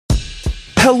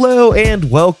Hello and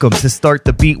welcome to Start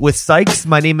the Beat with Sykes.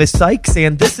 My name is Sykes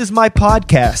and this is my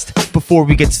podcast. Before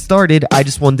we get started, I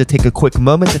just wanted to take a quick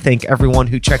moment to thank everyone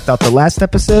who checked out the last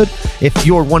episode. If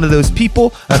you're one of those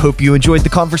people, I hope you enjoyed the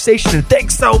conversation and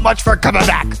thanks so much for coming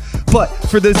back. But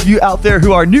for those of you out there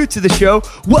who are new to the show,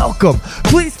 welcome.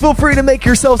 Please feel free to make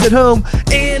yourselves at home.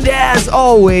 And as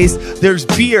always, there's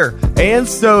beer and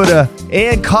soda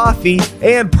and coffee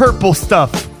and purple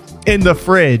stuff in the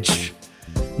fridge.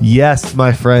 Yes,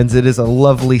 my friends, it is a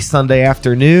lovely Sunday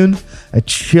afternoon, a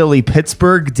chilly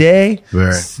Pittsburgh day,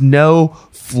 snow,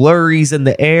 flurries in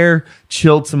the air,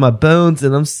 chilled to my bones,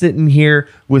 and I'm sitting here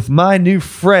with my new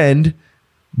friend,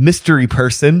 Mystery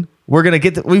Person. We're going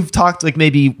to get we've talked like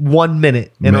maybe 1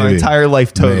 minute in our entire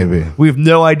life total. We have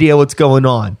no idea what's going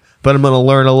on, but I'm going to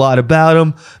learn a lot about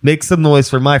him. Make some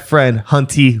noise for my friend,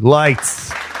 Hunty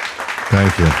Lights.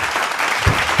 Thank you.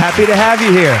 Happy to have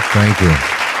you here. Thank you.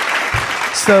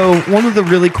 So one of the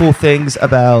really cool things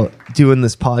about doing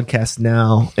this podcast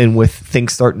now and with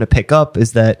things starting to pick up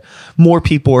is that more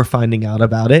people are finding out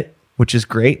about it, which is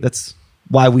great. That's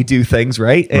why we do things,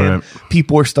 right? And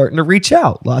people are starting to reach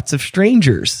out. Lots of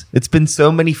strangers. It's been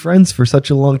so many friends for such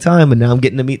a long time, and now I'm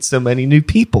getting to meet so many new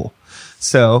people.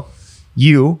 So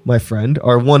you, my friend,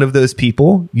 are one of those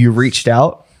people. You reached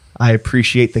out. I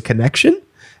appreciate the connection.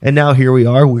 And now here we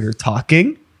are. We're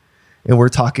talking, and we're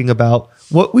talking about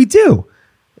what we do.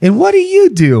 And what do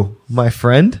you do, my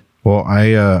friend? Well,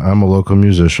 I'm a local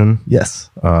musician.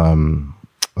 Yes. I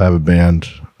have a band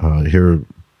here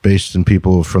based in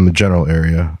people from the general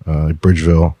area,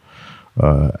 Bridgeville,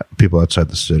 people outside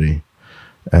the city.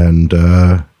 And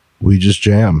we just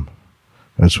jam.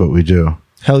 That's what we do.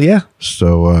 Hell yeah.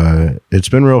 So it's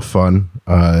been real fun.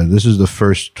 This is the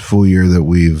first full year that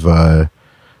we've done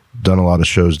a lot of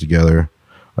shows together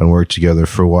and worked together.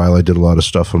 For a while, I did a lot of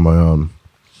stuff on my own.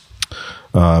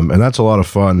 And that's a lot of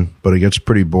fun, but it gets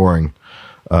pretty boring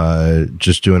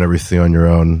just doing everything on your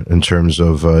own in terms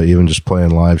of even just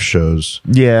playing live shows.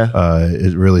 Yeah.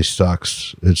 It really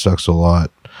sucks. It sucks a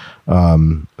lot.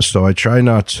 So I try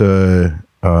not to,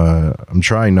 I'm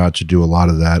trying not to do a lot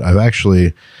of that. I've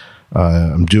actually,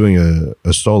 I'm doing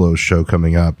a solo show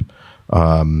coming up.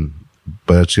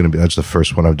 But that's the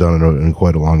first one I've done in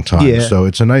quite a long time. Yeah. So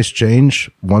it's a nice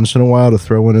change once in a while to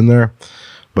throw one in there,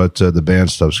 but the band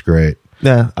stuff's great.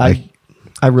 Yeah,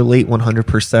 I relate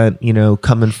 100%, you know,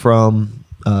 coming from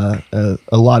a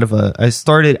lot of I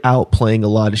started out playing a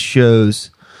lot of shows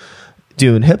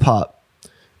doing hip hop,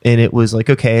 and it was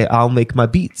like, okay, I'll make my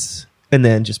beats and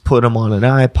then just put them on an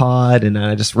iPod and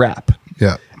I just rap.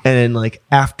 Yeah. And then like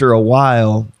after a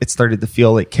while, it started to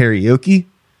feel like karaoke,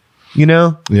 you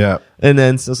know? Yeah. And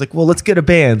then so I was like, well, let's get a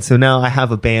band. So now I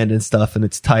have a band and stuff and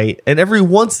it's tight. And every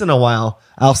once in a while,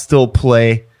 I'll still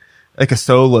play like a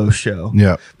solo show.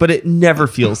 Yeah. But it never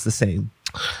feels the same.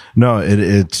 No,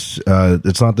 it's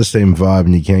not the same vibe,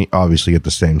 and you can't obviously get the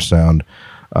same sound.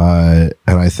 And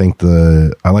I think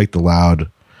I like the loud,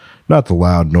 not the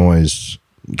loud noise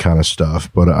kind of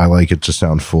stuff, but I like it to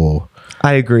sound full.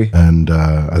 I agree. And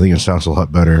I think it sounds a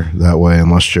lot better that way,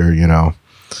 unless you're, you know,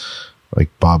 like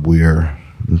Bob Weir.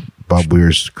 Bob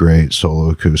Weir's great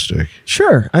solo acoustic.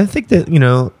 Sure. I think that, you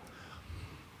know,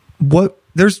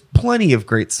 there's plenty of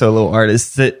great solo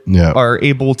artists that are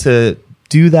able to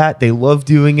do that. They love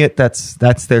doing it. That's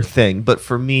their thing. But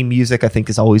for me, music, I think,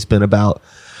 has always been about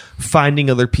finding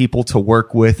other people to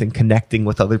work with and connecting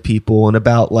with other people, and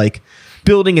about like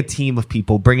building a team of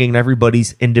people, bringing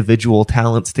everybody's individual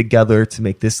talents together to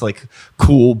make this like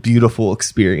cool, beautiful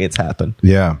experience happen.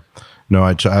 Yeah. No,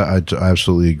 I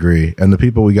absolutely agree. And the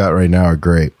people we got right now are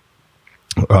great.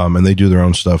 And they do their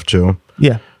own stuff too.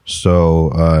 Yeah.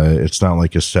 So it's not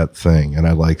like a set thing, and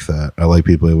I like that. I like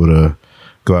people able to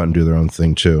go out and do their own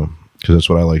thing too, because that's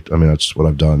what I like. I mean, that's what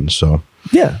I've done. So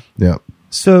yeah.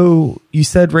 So you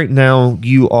said right now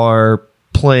you are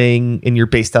playing, and you're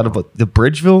based out of the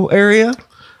Bridgeville area.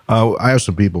 I have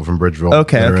some people from Bridgeville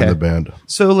that are in the band.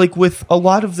 So, like with a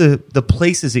lot of the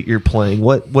places that you're playing,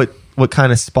 what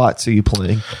kind of spots are you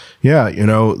playing? Yeah, you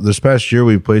know, this past year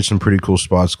we played some pretty cool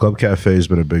spots. Club Cafe has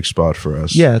been a big spot for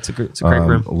us. Yeah, it's a great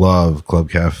room. Love Club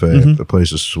Cafe. Mm-hmm. The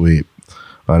place is sweet,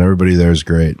 and everybody there is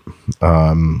great.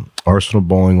 Arsenal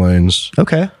Bowling Lanes,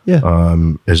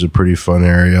 is a pretty fun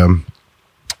area.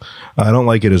 I don't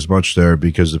like it as much there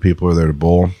because the people are there to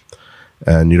bowl,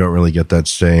 and you don't really get that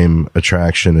same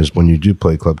attraction as when you do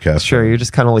play Club Cafe. Sure, you're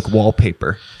just kind of like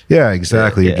wallpaper. Yeah,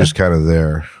 exactly. You're just kind of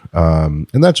there.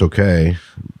 And that's okay.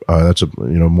 That's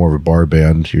more of a bar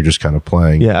band. You're just kind of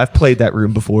playing. Yeah, I've played that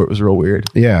room before. It was real weird.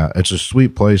 Yeah, it's a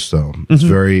sweet place though. It's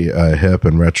very hip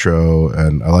and retro,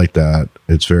 and I like that.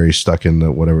 It's very stuck in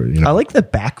the whatever. I like the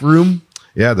back room.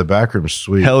 Yeah, the back room's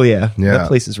sweet. Hell yeah. Yeah. That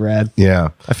place is rad. Yeah.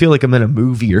 I feel like I'm in a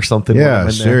movie or something. when I'm Yeah, in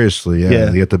there. seriously.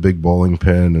 Yeah. You get the big bowling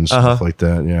pin and stuff like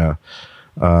that. Yeah.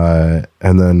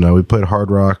 And then we played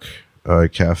Hard Rock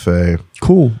Cafe.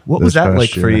 Cool. What was this that past like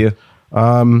for year.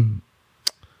 you?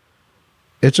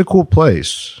 It's a cool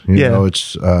place. You know,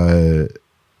 it's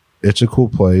a cool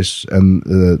place, and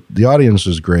the audience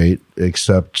is great,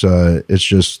 except it's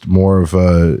just more of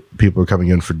people are coming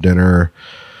in for dinner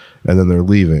and then they're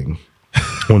leaving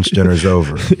once dinner's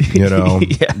over. You know,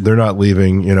 they're not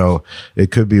leaving. You know,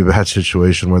 it could be a bad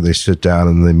situation where they sit down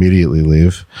and they immediately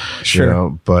leave. Sure. You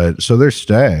know, but so they're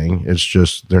staying. It's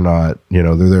just they're not. You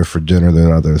know, they're there for dinner. They're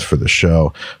not there for the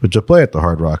show. But to play at the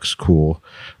Hard Rock's cool.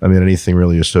 I mean, anything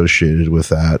really associated with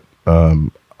that,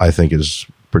 I think is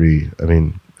pretty. I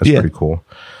mean, that's pretty cool.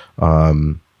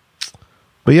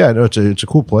 But yeah, no, it's a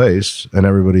cool place, and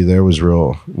everybody there was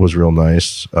real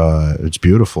nice. It's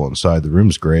beautiful inside. The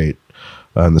room's great,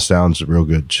 and the sound's real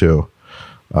good too.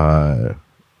 So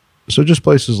just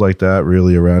places like that,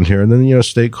 really around here, and then you know,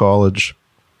 State College.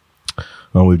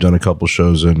 We've done a couple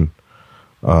shows in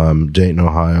Dayton,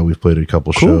 Ohio. We've played a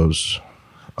couple shows.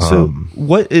 So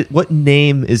what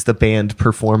name is the band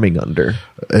performing under?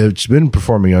 It's been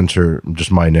performing under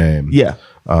just my name. Yeah.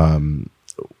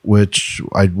 Which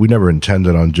we never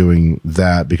intended on doing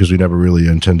that, because we never really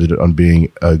intended it on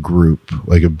being a group,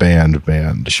 like a band.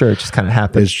 Sure, it just kind of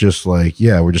happened. It's just like,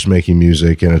 we're just making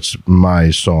music and it's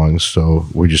my songs, so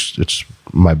it's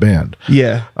my band.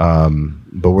 Yeah.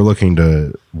 But we're looking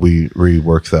to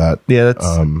rework that. Yeah,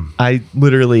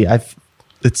 that's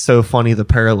it's so funny, the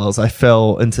parallels. I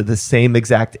fell into the same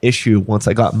exact issue once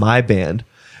I got my band.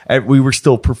 We were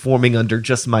still performing under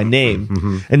just my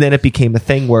name. And then it became a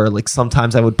thing where like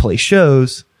sometimes I would play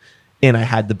shows and I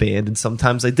had the band and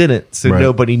sometimes I didn't. So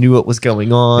nobody knew what was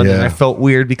going on. And I felt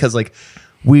weird because like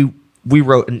we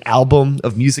wrote an album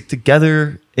of music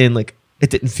together and like it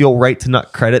didn't feel right to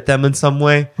not credit them in some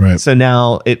way. Right. So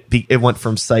now it went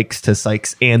from Sykes to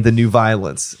Sykes and the New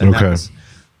Violence. And that was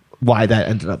why that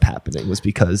ended up happening, was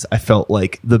because I felt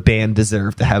like the band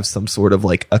deserved to have some sort of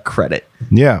like a credit.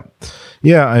 Yeah.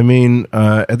 Yeah, I mean,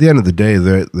 at the end of the day,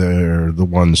 they're the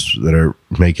ones that are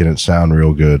making it sound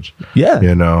real good. Yeah.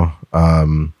 You know?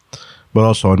 But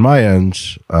also on my end,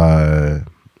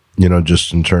 you know,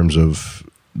 just in terms of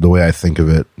the way I think of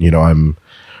it, you know, I'm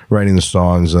writing the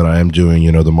songs and I am doing,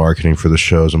 you know, the marketing for the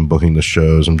shows. I'm booking the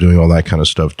shows. I'm doing all that kind of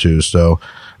stuff too. So,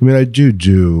 I mean, I do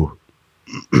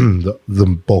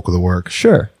the bulk of the work.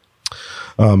 Sure.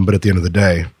 But at the end of the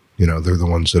day, you know, they're the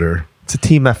ones that are... It's a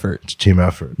team effort. It's a team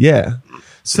effort. Yeah.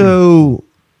 So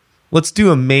let's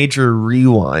do a major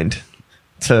rewind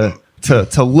to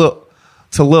Lil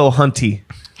Hunty.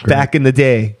 Great. Back in the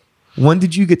day. When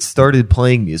did you get started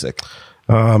playing music?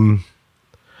 I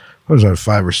was at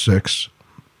 5 or 6.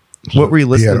 So, what were you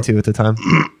listening to at the time?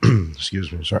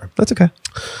 Excuse me, sorry. That's okay.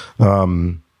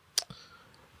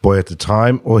 Boy, at the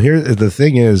time, well, here the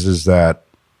thing is that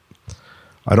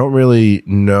I don't really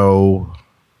know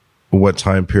what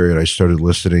time period I started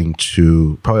listening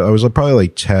to. I was probably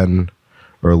like 10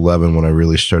 or 11 when I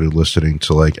really started listening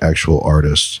to like actual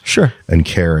artists. Sure. And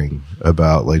caring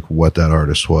about like what that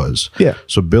artist was. Yeah.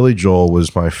 So Billy Joel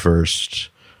was my first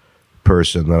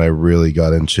person that I really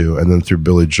got into, and then through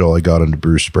Billy Joel I got into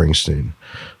Bruce Springsteen.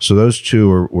 So those two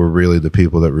were really the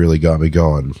people that really got me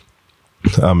going.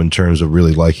 In terms of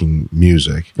really liking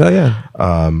music. Oh yeah.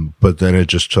 But then it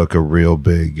just took a real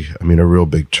big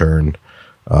turn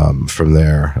from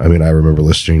there. I mean, I remember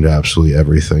listening to absolutely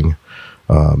everything.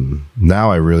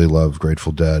 Now I really love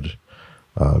Grateful Dead.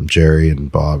 Jerry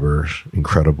and Bob are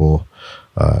incredible.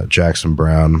 Jackson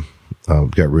Browne,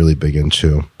 got really big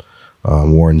into.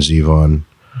 Warren Zevon.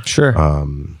 Sure.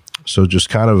 So just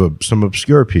kind of some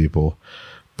obscure people.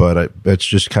 But it's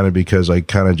just kind of because I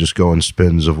kind of just go in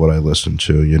spins of what I listen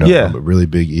to, you know. Yeah. I'm a really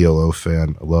big ELO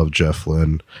fan. I love Jeff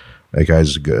Lynne. That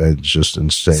guy's good. It's just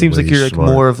insane. Seems like you're like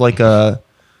more of like a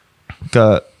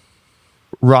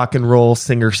rock and roll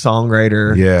singer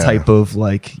songwriter type of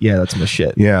like, that's my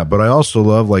shit. Yeah, but I also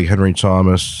love like Henry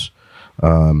Thomas,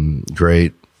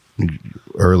 great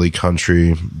early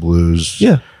country blues.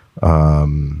 Yeah.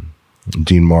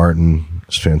 Dean Martin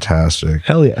is fantastic.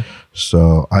 Hell yeah.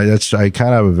 So I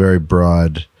kind of have a very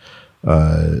broad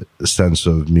sense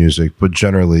of music, but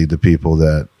generally the people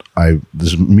that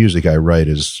this music I write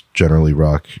is generally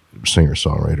rock singer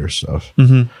songwriter stuff.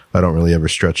 Mm-hmm. I don't really ever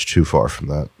stretch too far from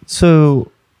that.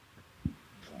 So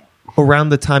around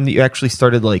the time that you actually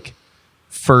started like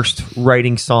first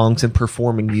writing songs and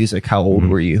performing music, how old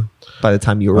were you by the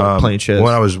time you were playing shows?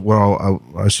 When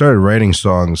I started writing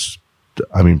songs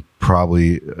I mean,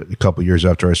 probably a couple years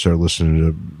after I started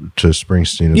listening to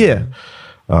Springsteen. Yeah.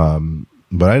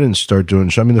 But I didn't start doing.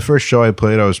 I mean, the first show I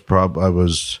played, I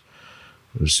was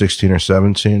 16 or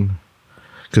 17,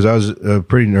 because I was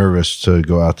pretty nervous to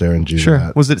go out there and do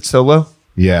that. Was it solo?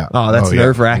 Yeah. Oh, that's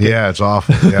nerve-wracking. Yeah, it's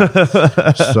awful.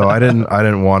 Yeah. So I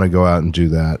didn't want to go out and do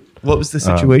that. What was the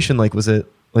situation like? Was it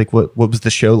like what was the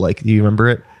show like? Do you remember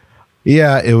it?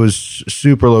 Yeah, it was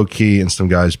super low key in some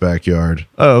guy's backyard.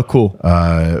 Oh, cool.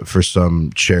 For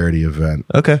some charity event.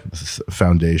 Okay.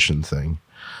 Foundation thing.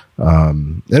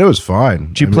 And it was fine.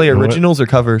 Did you play originals or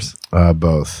covers?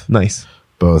 Both. Nice.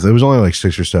 Both. It was only like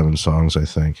 6 or 7 songs, I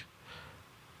think.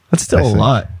 That's still a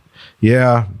lot.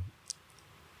 Yeah.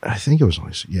 I think it was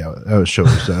only, that show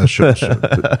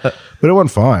but it went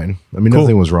fine. I mean,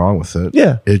 nothing was wrong with it.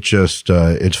 Yeah. It just,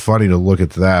 it's funny to look at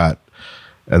that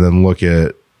and then look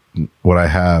at what I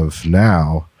have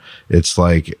now. It's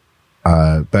like,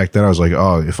 back then I was like,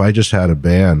 oh, if I just had a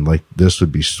band, like this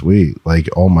would be sweet. Like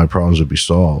all my problems would be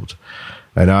solved.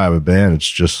 And now I have a band. It's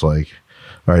just like,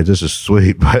 all right, this is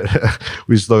sweet, but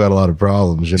we still got a lot of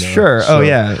problems, you know? Sure. So, oh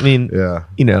yeah. I mean, yeah.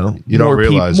 You know, you don't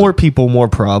realize more people, more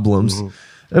problems. Mm-hmm.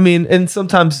 I mean, and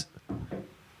sometimes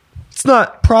it's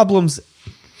not problems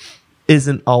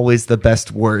isn't always the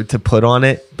best word to put on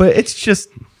it, but it's just,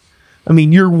 I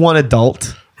mean, you're one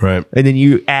adult. Right. And then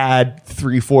you add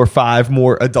 3, 4, 5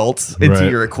 more adults into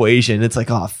your equation. It's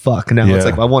like, oh, fuck. Now it's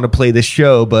like, I want to play this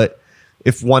show, but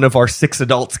if one of our 6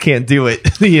 adults can't do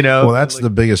it, you know? Well, that's like, the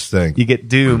biggest thing. You get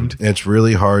doomed. It's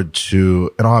really hard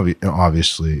to, and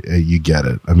obviously you get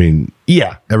it. I mean,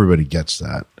 yeah, everybody gets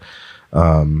that.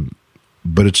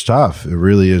 But it's tough. It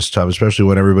really is tough, especially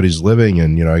when everybody's living.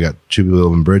 And, you know, I got 2 people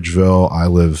live in Bridgeville. I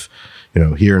live, you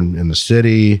know, here in the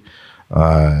city.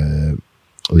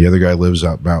 The other guy lives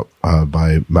out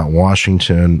by Mount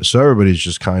Washington. So everybody's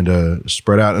just kind of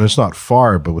spread out. And it's not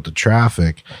far, but with the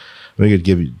traffic, I think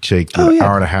it'd take an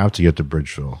hour and a half to get to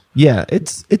Bridgeville. Yeah,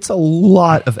 it's a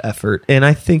lot of effort. And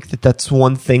I think that's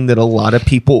one thing that a lot of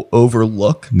people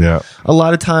overlook. Yeah. A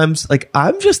lot of times, like,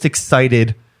 I'm just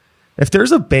excited. If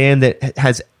there's a band that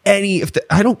has I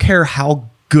don't care how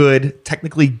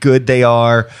technically good they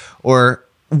are or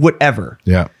whatever.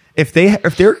 Yeah. If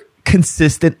they're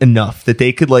consistent enough that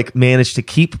they could like manage to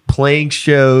keep playing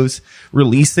shows,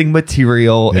 releasing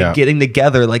material, and getting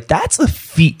together, like that's a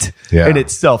feat in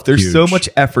itself. There's so much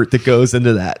effort that goes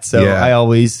into that. So I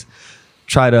always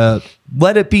try to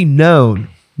let it be known,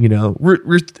 you know,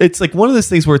 it's like one of those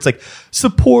things where it's like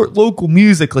support local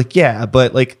music. Like, yeah,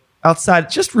 but like outside,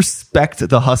 just respect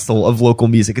the hustle of local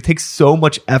music. It takes so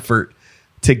much effort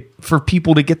for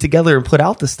people to get together and put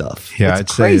out the stuff. Yeah, I'd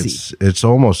crazy. Say it's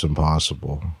almost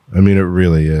impossible. I mean, it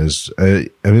really is. I mean,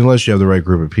 unless you have the right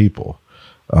group of people.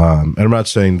 And I'm not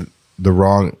saying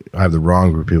I have the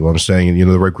wrong group of people. I'm saying, you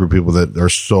know, the right group of people that are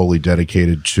solely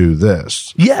dedicated to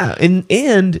this. Yeah, and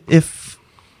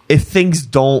if things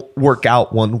don't work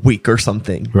out one week or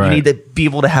something, you need to be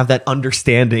able to have that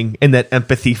understanding and that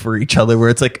empathy for each other where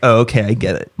it's like, oh, okay, I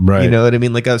get it. Right. You know what I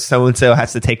mean? Like, oh, so-and-so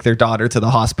has to take their daughter to the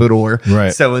hospital, or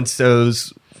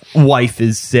so-and-so's wife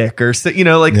is sick, or, so, you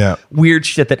know, like weird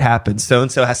shit that happens.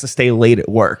 So-and-so has to stay late at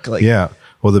work. Like, yeah.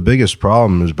 Well, the biggest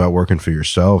problem is about working for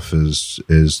yourself is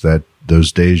that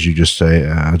those days you just say,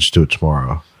 I'll just do it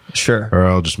tomorrow. Sure. Or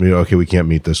I'll just meet, okay, we can't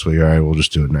meet this week. All right, we'll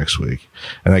just do it next week.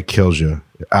 And that kills you.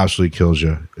 It absolutely kills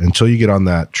you until you get on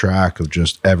that track of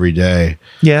just every day.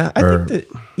 Yeah. I think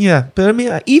that, but I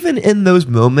mean, even in those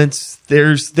moments,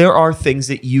 there are things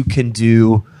that you can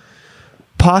do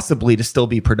possibly to still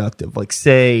be productive. Like,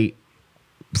 say,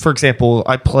 for example,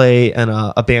 I play in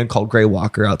a band called Grey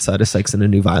Walker outside of Sykes and a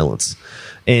New Violence.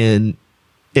 And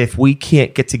if we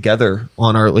can't get together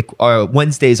on our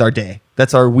Wednesday's our day.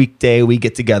 That's our weekday. We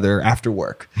get together after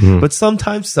work. Mm-hmm. But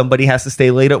sometimes somebody has to stay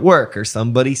late at work or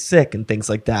somebody's sick and things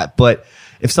like that. But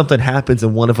if something happens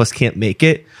and one of us can't make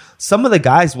it, some of the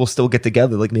guys will still get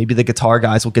together. Like maybe the guitar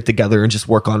guys will get together and just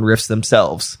work on riffs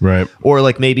themselves. Right. Or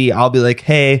like maybe I'll be like,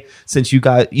 hey, since you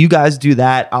guys do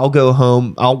that, I'll go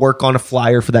home. I'll work on a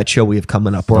flyer for that show we have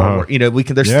coming up. Or, you know,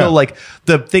 there's still like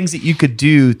the things that you could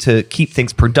do to keep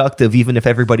things productive, even if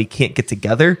everybody can't get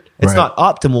together. It's not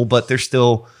optimal, but there's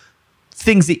still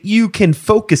things that you can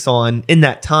focus on in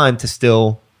that time to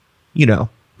still, you know,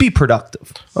 be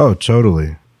productive. Oh,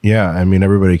 totally. Yeah. I mean,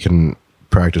 everybody can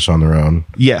practice on their own.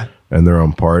 Yeah. And their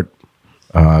own part.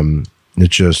 I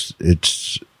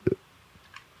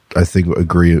think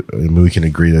we can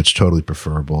agree that's totally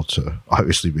preferable to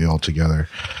obviously be all together.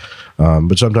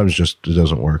 But sometimes just it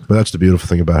doesn't work. But that's the beautiful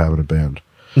thing about having a band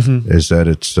is that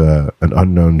it's an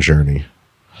unknown journey.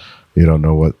 You don't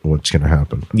know what's going to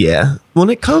happen. Yeah. When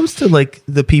it comes to like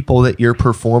the people that you're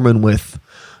performing with,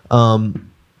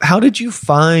 how did you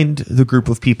find the group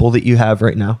of people that you have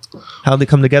right now? How did they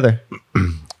come together?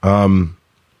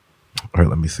 All right,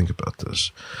 let me think about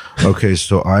this. Okay,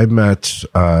 so I met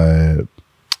the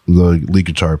lead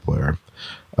guitar player,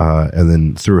 and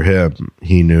then through him,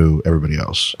 he knew everybody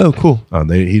else. Oh, cool.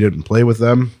 He didn't play with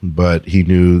them, but he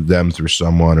knew them through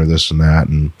someone or this and that,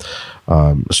 and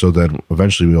so then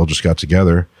eventually we all just got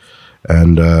together,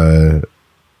 and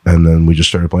then we just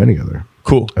started playing together.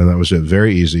 Cool. And that was it.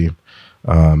 Very easy,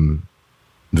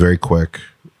 very quick.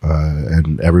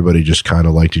 And everybody just kind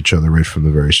of liked each other right from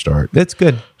the very start. That's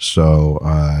good. So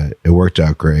it worked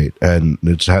out great, and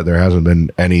there hasn't been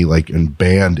any like in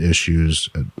band issues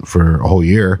for a whole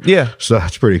year. Yeah, so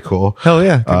that's pretty cool. Hell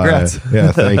yeah! Congrats.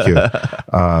 Yeah, thank you.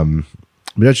 But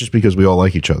that's just because we all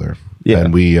like each other. Yeah,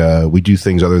 and we do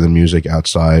things other than music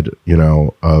outside,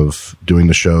 of doing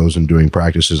the shows and doing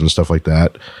practices and stuff like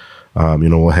that.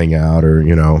 We'll hang out, or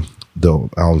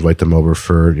I'll invite them over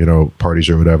for parties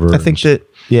or whatever. I think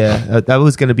that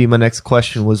was going to be my next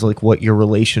question, was like what your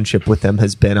relationship with them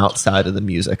has been outside of the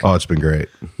music. Oh, it's been great.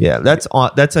 Yeah,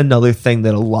 that's another thing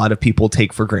that a lot of people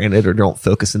take for granted or don't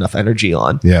focus enough energy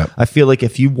on. Yeah, I feel like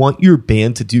if you want your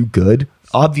band to do good,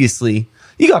 obviously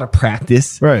you got to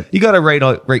practice, right? You got to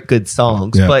write good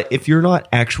songs. Yeah. But if you're not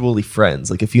actually friends,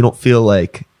 like if you don't feel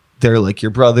like they're like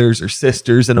your brothers or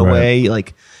sisters in a way,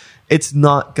 like it's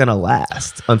not gonna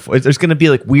last. There's gonna be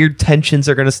like weird tensions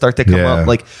are gonna start to come up.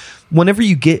 Like whenever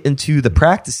you get into the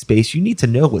practice space, you need to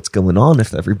know what's going on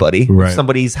with everybody. Right. If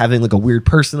somebody's having like a weird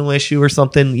personal issue or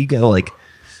something, you gotta like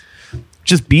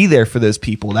just be there for those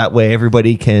people. That way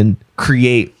everybody can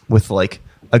create with like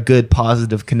a good,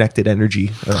 positive, connected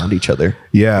energy around each other.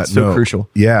 Yeah. It's so crucial.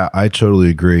 Yeah, I totally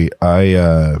agree. We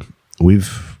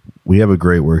have a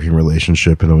great working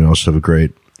relationship, and then we also have a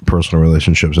great personal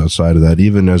relationships outside of that,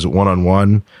 even as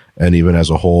one-on-one and even as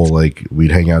a whole. Like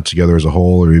we'd hang out together as a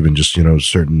whole, or even just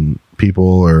certain people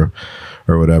or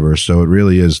whatever. So it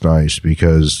really is nice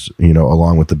because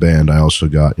along with the band, I also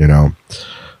got 4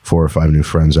 or 5 new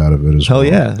friends out of it as well.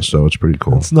 Yeah. So it's pretty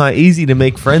cool. It's not easy to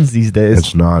make friends these days.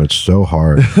 It's not. It's so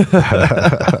hard.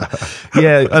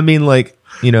 Yeah, I mean, like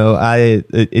I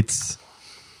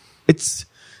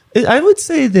would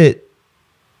say that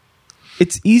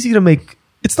it's easy to make.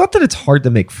 It's not that it's hard to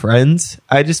make friends.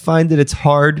 I just find that it's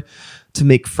hard to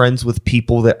make friends with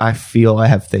people that I feel I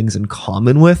have things in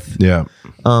common with. Yeah.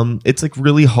 It's like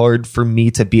really hard for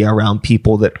me to be around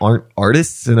people that aren't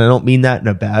artists. And I don't mean that in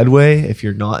a bad way if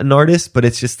you're not an artist, but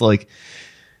it's just like,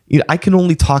 I can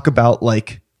only talk about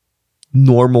like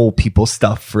normal people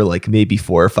stuff for like maybe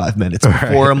 4 or 5 minutes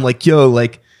before I'm like, yo,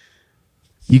 like,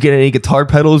 you get any guitar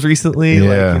pedals recently?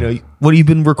 Yeah. Like, what have you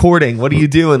been recording? What are you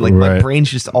doing? Like my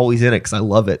brain's just always in it because I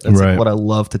love it. That's like what I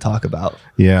love to talk about.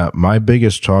 Yeah. My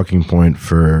biggest talking point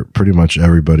for pretty much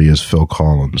everybody is Phil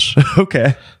Collins.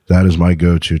 Okay. That is my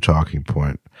go-to talking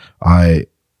point. I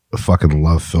fucking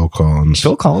love Phil Collins.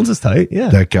 Phil Collins is tight. Yeah.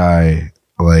 That guy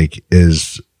like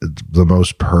is the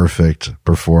most perfect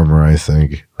performer I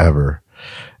think ever.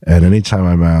 And anytime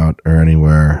I'm out or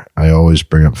anywhere, I always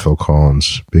bring up Phil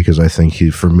Collins because I think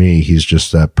he's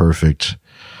just that perfect.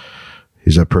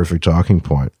 He's that perfect talking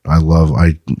point. I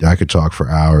could talk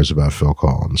for hours about Phil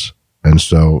Collins. And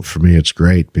so for me, it's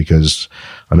great because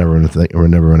I never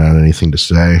run out of anything to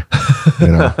say.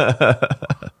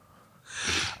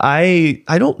 I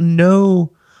don't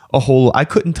know I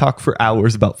couldn't talk for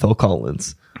hours about Phil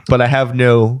Collins, but I have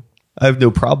no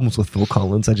problems with Phil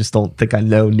Collins. I just don't think I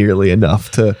know nearly enough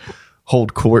to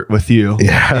hold court with you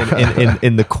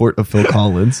in the court of Phil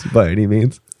Collins by any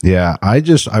means. Yeah, I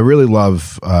really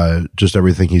love just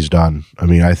everything he's done. I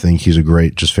mean, I think he's a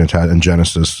great, just fantastic, and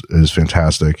Genesis is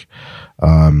fantastic.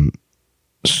 So,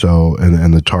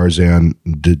 and the Tarzan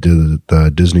did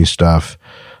the Disney stuff,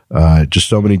 just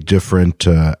so many different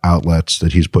outlets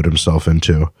that he's put himself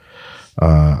into.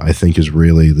 I think is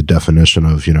really the definition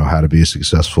of, how to be a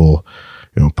successful,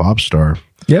 pop star.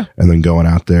 Yeah. And then going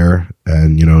out there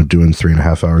and, doing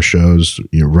 3.5-hour shows,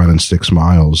 running 6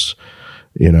 miles,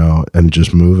 and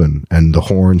just moving. And the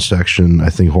horn section, I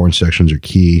think horn sections are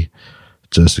key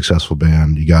to a successful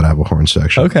band. You got to have a horn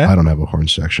section. Okay. I don't have a horn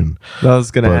section. I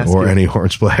was going to ask or any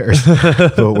horns players,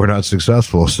 but we're not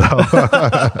successful. So,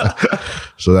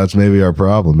 so that's maybe our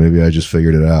problem. Maybe I just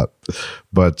figured it out.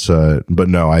 But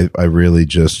no, I really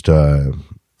just, I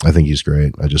think he's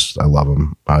great. I love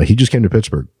him. He just came to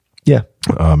Pittsburgh. Yeah.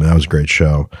 And that was a great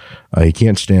show. He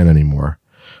can't stand anymore.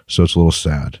 So it's a little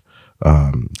sad.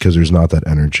 Cause there's not that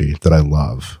energy that I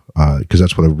love. because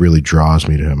that's what really draws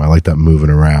me to him. I like that moving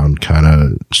around kind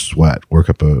of sweat,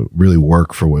 really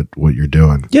work for what you're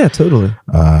doing. Yeah, totally.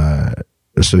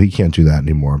 So he can't do that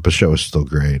anymore. But the show is still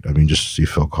great. I mean, just to see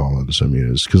Phil Collins, I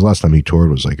mean, because last time he toured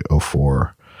was like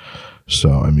 2004.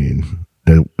 So, I mean,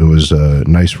 it was a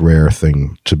nice, rare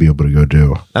thing to be able to go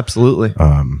do. Absolutely.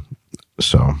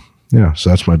 So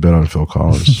that's my bit on Phil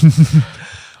Collins.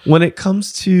 When it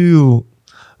comes to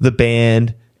the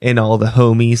band and all the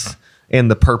homies and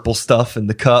the purple stuff in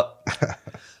the cup,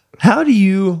 how do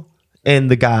you and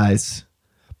the guys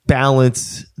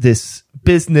balance this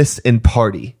business and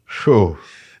party? Whew.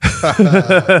 What's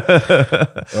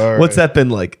that been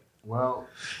like? Well,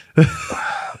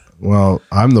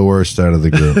 I'm the worst out of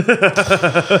the group.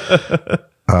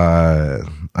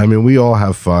 I mean, we all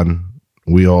have fun.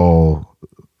 We have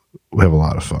a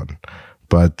lot of fun,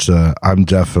 but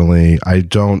I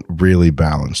don't really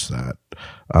balance that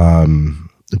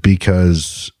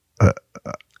because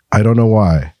I don't know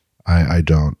why. I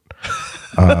don't.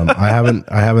 I haven't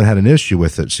had an issue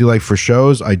with it. See, like for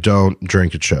shows, I don't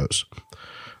drink at shows.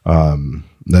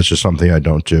 That's just something I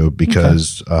don't do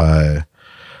because I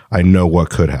know what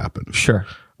could happen. Sure.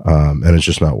 And it's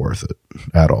just not worth it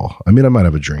at all. I mean, I might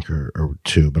have a drink or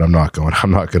two, but I'm not going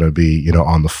to be,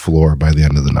 on the floor by the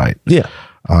end of the night. Yeah.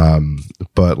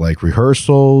 But like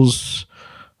rehearsals,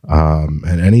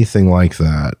 and anything like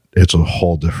that, it's a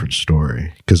whole different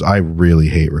story because I really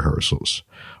hate rehearsals.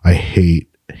 I hate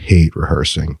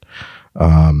rehearsing.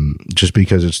 Just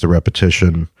because it's the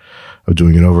repetition of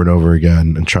doing it over and over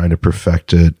again and trying to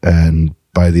perfect it. And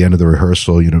by the end of the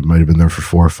rehearsal, it might have been there for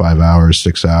 4 or 5 hours,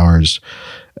 6 hours.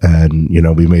 And,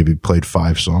 we maybe played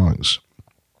 5 songs.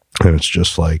 And it's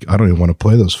just like, I don't even want to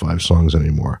play those 5 songs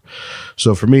anymore.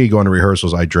 So for me, going to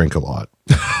rehearsals, I drink a lot.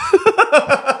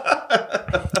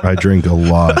 I drink a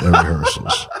lot at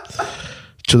rehearsals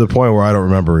to the point where I don't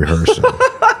remember rehearsing,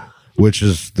 which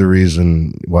is the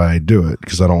reason why I do it,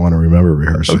 because I don't want to remember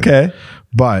rehearsing. Okay.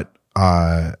 But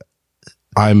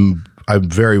I'm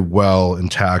very well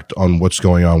intact on what's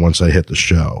going on once I hit the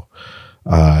show.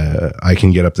 I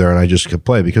can get up there and I just can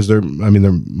play because they're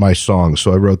my songs.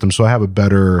 So I wrote them. So I have a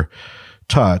better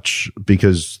touch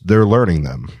because they're learning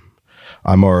them.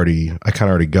 I kind of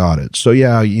already got it. So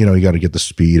yeah, you got to get the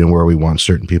speed and where we want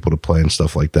certain people to play and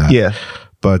stuff like that. Yeah.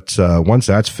 But once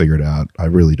that's figured out, I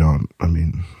really don't. I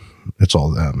mean, it's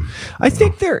all them. I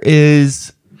think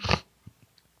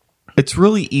it's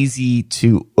really easy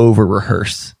to over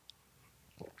rehearse.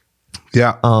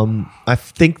 Yeah. I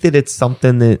think that it's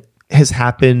something that has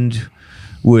happened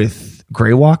with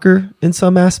Grey Walker in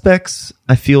some aspects.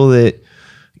 I feel that,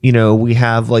 we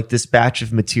have like this batch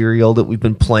of material that we've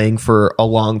been playing for a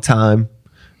long time.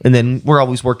 And then we're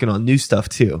always working on new stuff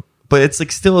too. But it's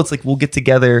like, we'll get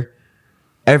together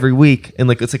every week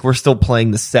and it's like we're still playing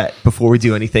the set before we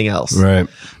do anything else. Right.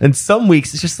 And some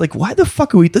weeks it's just like, why the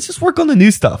fuck let's just work on the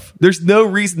new stuff. There's no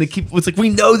reason to it's like, we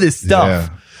know this stuff. Yeah.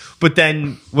 But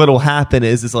then what'll happen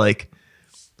is like,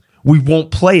 we won't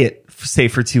play it, say,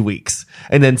 for 2 weeks.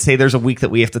 And then say there's a week that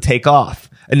we have to take off.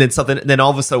 And then all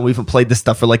of a sudden we haven't played this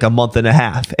stuff for like a month and a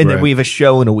half. And then we have a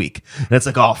show in a week. And it's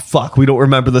like, oh, fuck, we don't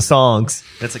remember the songs.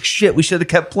 And it's like, shit, we should have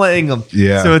kept playing them.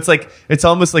 Yeah. So it's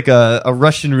almost like a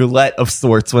Russian roulette of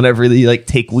sorts whenever they like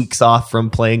take weeks off from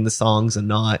playing the songs and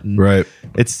not. And right.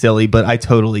 It's silly, but I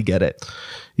totally get it.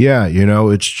 Yeah.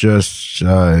 It's just,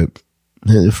 the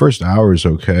first hour is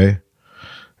okay.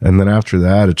 And then after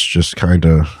that, it just kind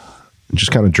of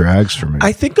drags for me.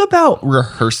 I think about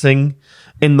rehearsing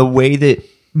in the way that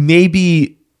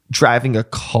maybe driving a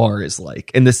car is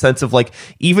like, in the sense of like,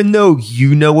 even though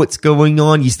you know what's going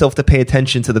on, you still have to pay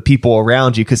attention to the people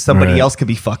around you because somebody else could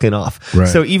be fucking off. Right.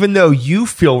 So even though you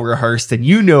feel rehearsed and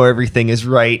you know everything is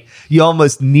right, you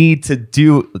almost need to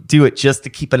do it just to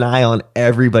keep an eye on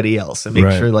everybody else and make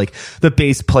sure like the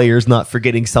bass player's not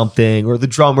forgetting something or the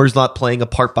drummer's not playing a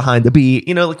part behind the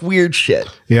beat, like weird shit.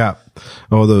 Yeah.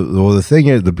 Oh, the thing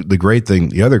is,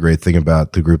 the other great thing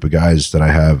about the group of guys that I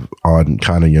have on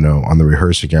kind of, on the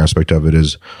rehearsing aspect of it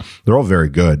is they're all very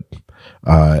good.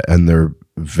 And they're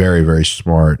very, very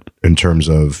smart in terms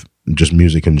of just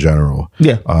music in general.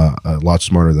 Yeah. A lot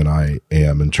smarter than I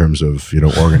am in terms of,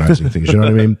 organizing things. You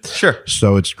know what I mean? Sure.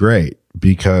 So it's great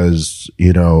because,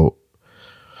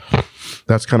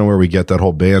 that's kind of where we get that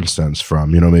whole band sense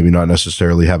from, maybe not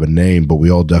necessarily have a name, but we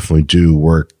all definitely do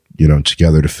work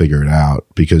together to figure it out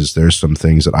because there's some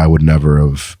things that I would never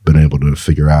have been able to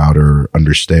figure out or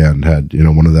understand had,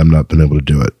 one of them not been able to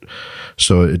do it.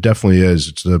 So it definitely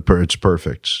is. It's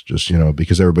perfect just,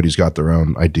 because everybody's got their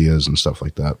own ideas and stuff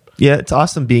like that. Yeah. It's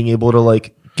awesome being able to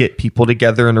like get people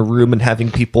together in a room and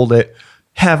having people that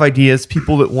have ideas,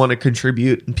 people that want to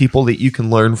contribute, and people that you can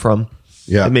learn from.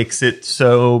 Yeah. It makes it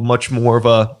so much more of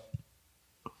a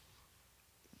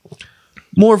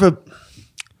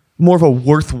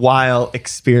worthwhile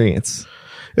experience.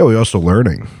 Yeah, we're also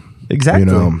learning. Exactly.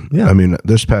 Yeah. I mean,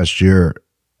 this past year,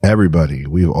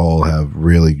 we all have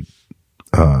really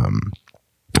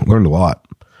learned a lot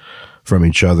from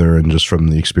each other and just from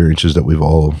the experiences that we've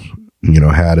all,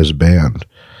 had as a band.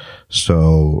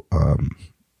 So,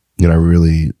 I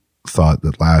really thought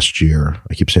that last year,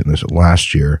 I keep saying this,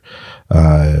 last year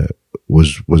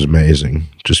was amazing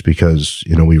just because,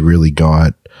 we really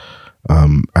got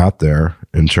out there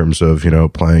in terms of,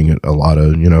 playing at a lot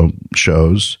of,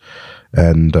 shows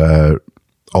and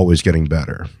always getting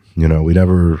better. I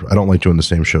don't like doing the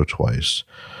same show twice.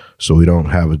 So we don't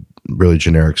have a really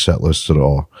generic set list at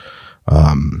all.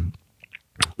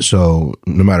 So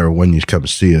no matter when you come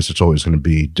see us, it's always going to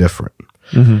be different.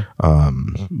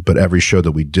 But every show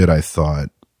that we did, I thought,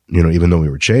 even though we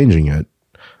were changing it,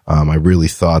 I really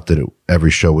thought that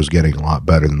every show was getting a lot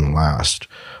better than the last,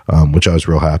 which I was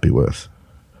real happy with.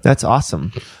 That's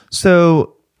awesome.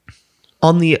 So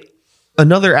on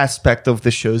another aspect of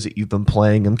the shows that you've been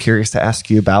playing, I'm curious to ask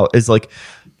you about is like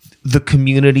the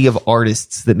community of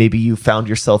artists that maybe you found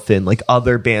yourself in, like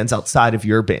other bands outside of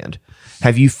your band.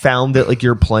 Have you found that like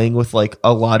you're playing with like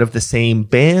a lot of the same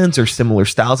bands or similar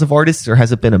styles of artists, or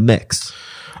has it been a mix?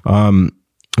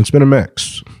 It's been a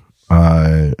mix.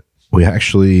 We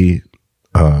actually,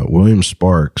 William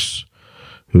Sparks,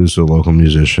 who's a local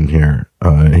musician here,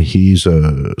 he's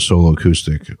a solo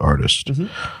acoustic artist.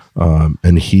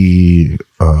 And he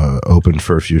opened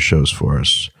for a few shows for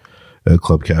us at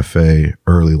Club Cafe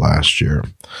early last year.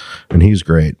 And he's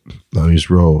great.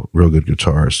 He's real good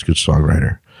guitarist, good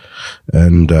songwriter.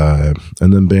 And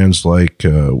then bands like,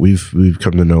 we've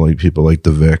come to know like people like the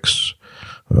Vicks,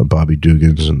 Bobby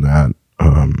Dugans and that.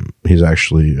 He's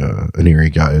actually an Erie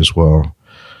guy as well.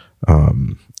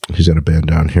 He's in a band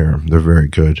down here. They're very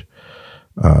good.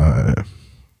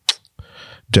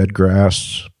 Dead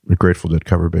Grass, a Grateful Dead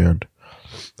cover band.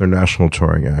 They're a national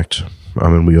touring act.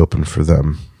 And we opened for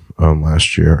them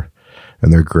last year.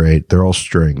 And they're great. They're all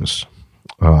strings.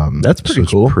 That's pretty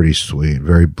cool. Pretty sweet.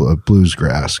 Very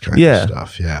bluesgrass kind of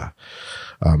stuff. Yeah.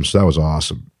 So that was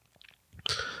awesome.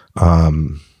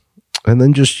 And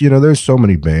then just, there's so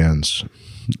many bands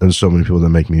and so many people that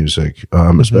make music,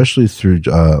 especially through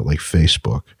like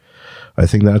Facebook. I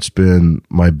think that's been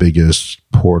my biggest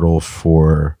portal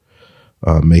for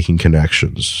making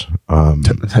connections.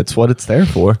 That's what it's there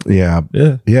for. Yeah,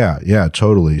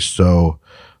 totally. So,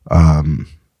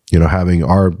 having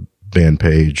our band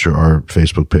page or our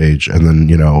Facebook page, and then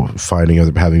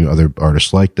having other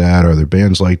artists like that or other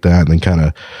bands like that, and then kind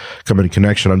of coming to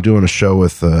connection. I'm doing a show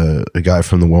with a guy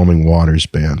from the Whelming Waters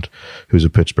band, who's a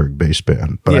Pittsburgh-based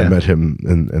band, but I met him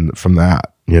and from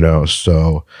that,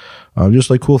 so just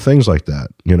like cool things like that.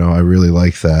 I really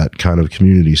like that kind of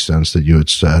community sense that you had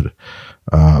said,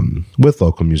 with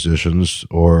local musicians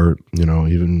or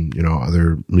even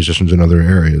other musicians in other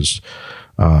areas.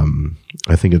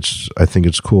 I think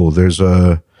it's cool. There's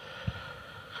I'm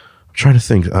trying to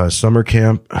think, Summer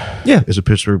Camp is a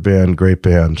Pittsburgh band, great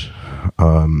band.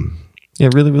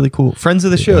 Really, really cool. Friends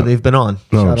of the show, they've been on.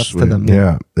 Shout outs to them.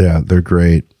 Yeah, they're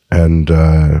great. And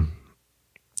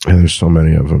there's so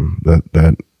many of them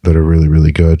that are really,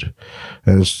 really good.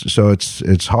 And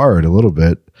it's hard a little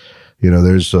bit.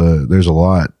 There's a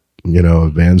lot,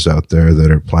 of bands out there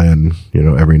that are playing,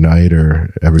 every night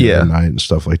or every other night and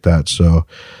stuff like that. So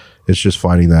it's just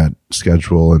finding that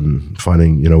schedule and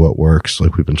finding, what works,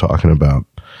 like we've been talking about.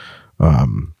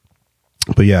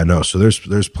 But so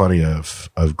there's plenty of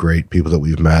great people that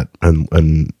we've met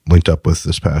and linked up with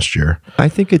this past year. I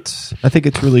think it's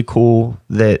really cool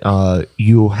that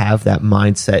you have that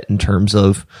mindset in terms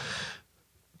of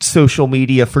social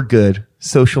media for good,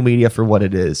 social media for what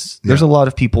it is. There's a lot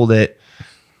of people that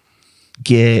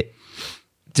get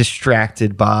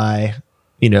distracted by,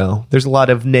 there's a lot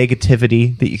of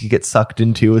negativity that you could get sucked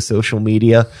into with social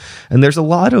media. And there's a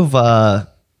lot of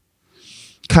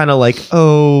kind of like,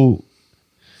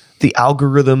 the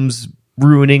algorithm's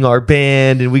ruining our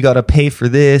band and we got to pay for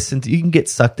this. And you can get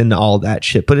sucked into all that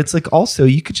shit. But it's like also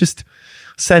you could just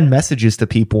send messages to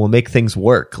people and make things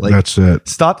work. Like that's it.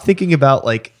 Stop thinking about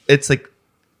like, it's like,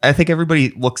 I think everybody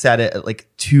looks at it like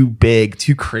too big,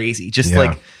 too crazy. Just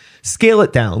like scale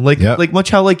it down. Like much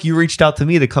how like you reached out to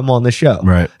me to come on the show.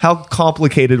 Right. How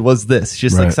complicated was this?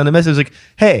 Just like send a message like,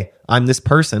 hey, I'm this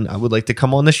person. I would like to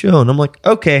come on the show. And I'm like,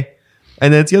 okay.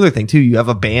 And then it's the other thing too. You have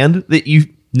a band that you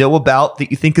know about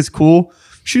that you think is cool.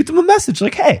 Shoot them a message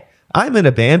like, hey, I'm in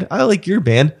a band. I like your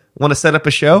band. Want to set up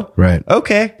a show? Right.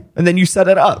 Okay. And then you set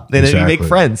it up. And then you make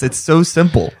friends. It's so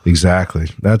simple. Exactly.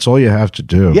 That's all you have to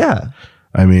do. Yeah.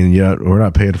 I mean, we're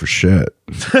not paying for shit.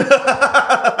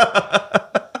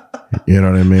 You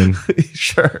know what I mean?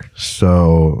 Sure.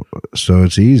 So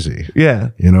it's easy.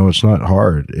 Yeah. It's not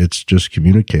hard. It's just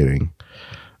communicating.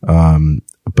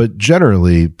 But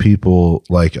generally, people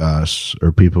like us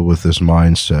or people with this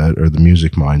mindset or the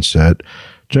music mindset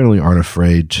generally aren't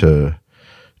afraid to,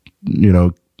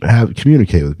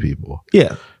 communicate with people.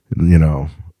 Yeah.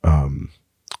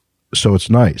 So it's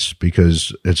nice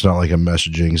because it's not like I'm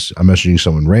messaging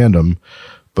someone random,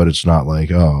 but it's not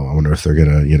like, oh, I wonder if they're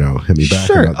gonna, hit me back.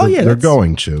 Sure. Or not. They're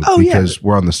going to because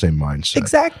we're on the same mindset.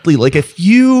 Exactly. Like if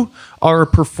you are a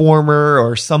performer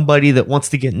or somebody that wants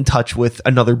to get in touch with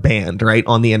another band, right,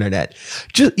 on the internet,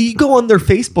 just you go on their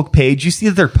Facebook page, you see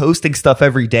that they're posting stuff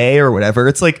every day or whatever.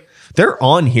 It's like they're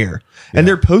on here and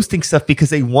they're posting stuff because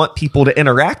they want people to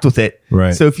interact with it.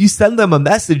 Right. So if you send them a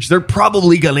message, they're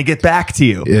probably going to get back to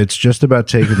you. It's just about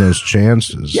taking those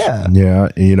chances. Yeah. Yeah.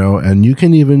 And you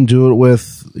can even do it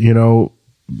with,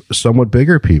 somewhat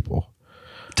bigger people.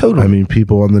 Totally. I mean,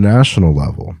 people on the national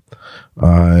level,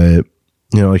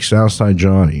 like Southside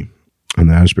Johnny and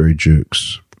the Asbury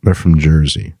Jukes. They're from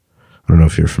Jersey. I don't know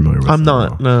if you're familiar with them. I'm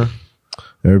not. No.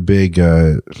 They're big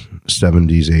 70s,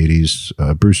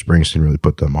 80s. Bruce Springsteen really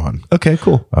put them on. Okay,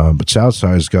 cool. But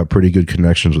Southside's got pretty good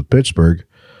connections with Pittsburgh.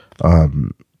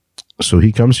 So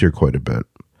he comes here quite a bit.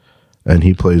 And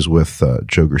he plays with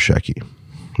Joe Grishecki.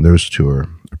 Those two are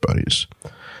buddies.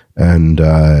 And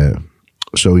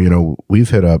so, we've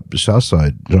hit up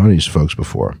Southside Johnny's folks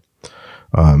before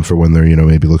for when they're,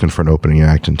 maybe looking for an opening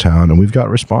act in town. And we've got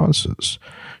responses.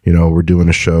 We're doing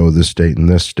a show this date and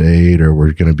this date, or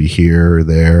we're going to be here or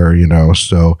there,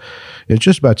 So it's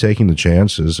just about taking the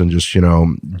chances and just,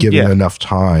 giving enough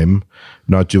time,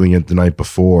 not doing it the night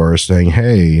before, saying,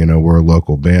 hey, we're a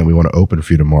local band. We want to open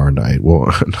for you tomorrow night.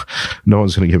 Well, no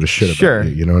one's going to give a shit about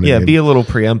you. You know what I mean? Be a little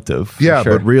preemptive. Yeah,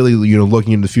 but really,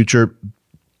 looking into the future,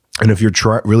 and if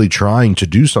you're really trying to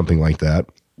do something like that,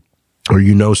 or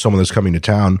someone that's coming to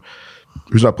town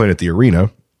who's not playing at the arena,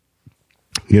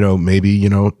 maybe,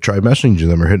 try messaging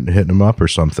them or hitting them up or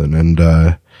something.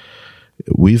 And,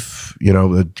 we've,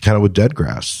 kind of with Dead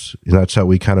Grass, that's how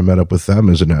we kind of met up with them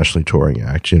as a nationally touring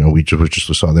act. We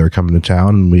just saw they were coming to town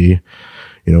and we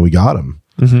got them.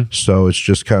 Mm-hmm. So it's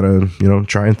just kind of,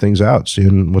 trying things out,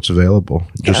 seeing what's available.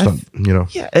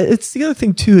 Yeah, it's the other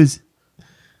thing too is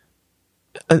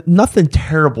nothing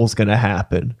terrible is going to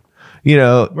happen.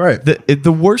 Right.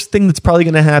 The worst thing that's probably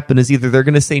going to happen is either they're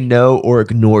going to say no or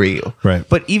ignore you. Right.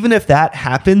 But even if that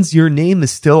happens, your name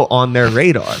is still on their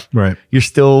radar. Right. You're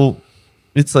still,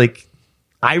 it's like,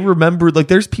 I remember like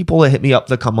there's people that hit me up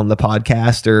that come on the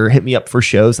podcast or hit me up for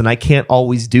shows and I can't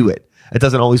always do it. It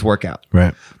doesn't always work out.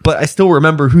 Right. But I still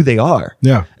remember who they are.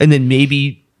 Yeah. And then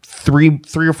maybe three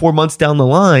or 4 months down the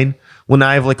line, when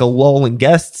I have like a lull in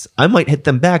guests, I might hit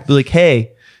them back, be like,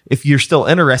 hey, if you're still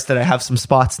interested, I have some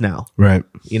spots now. Right.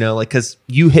 Because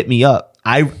you hit me up.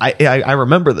 I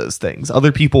remember those things.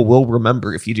 Other people will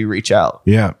remember if you do reach out.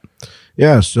 Yeah.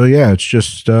 Yeah. So it's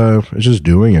just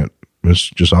doing it. It's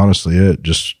just honestly it.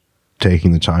 Just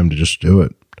taking the time to just do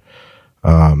it.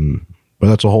 But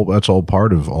that's all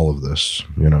part of all of this,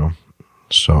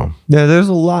 So yeah, there's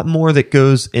a lot more that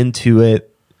goes into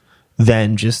it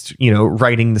than just,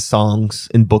 writing the songs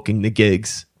and booking the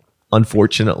gigs,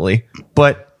 unfortunately.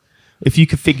 But if you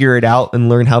could figure it out and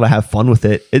learn how to have fun with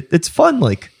it, it's fun,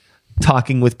 like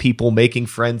talking with people, making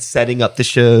friends, setting up the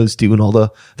shows, doing all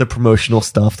the promotional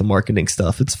stuff, the marketing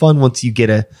stuff. It's fun once you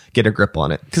get a grip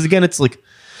on it. Because again, it's like,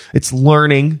 it's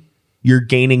learning, you're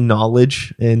gaining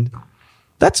knowledge, and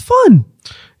that's fun.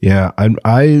 Yeah,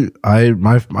 I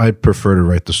prefer to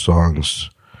write the songs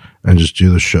and just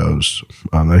do the shows.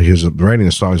 Because writing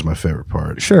the song is my favorite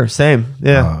part. Sure, same.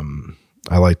 Yeah.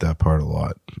 I like that part a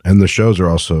lot. And the shows are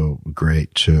also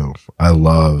great too. I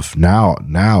love now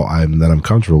I'm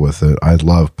comfortable with it. I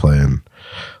love playing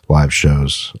live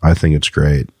shows. I think it's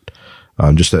great.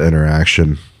 Just the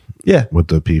interaction with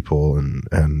the people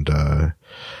and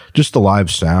just the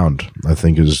live sound, I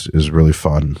think is really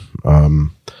fun.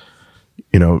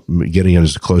 Getting it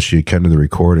as close as you can to the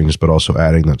recordings, but also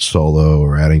adding that solo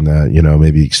or adding that,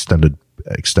 maybe extended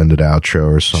outro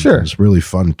or something. Sure. It's really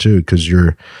fun too, because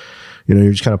you're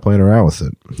just kind of playing around with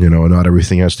it, and not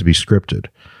everything has to be scripted.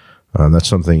 That's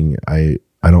something I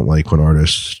don't like when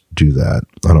artists do that.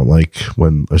 I don't like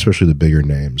when, especially the bigger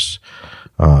names,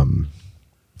 they'll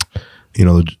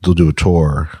do a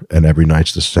tour and every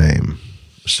night's the same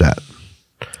set.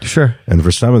 Sure. And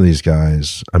for some of these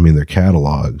guys, I mean, their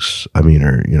catalogs, I mean,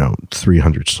 are,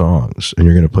 300 songs, and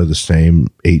you're going to play the same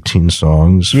 18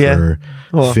 songs for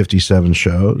 57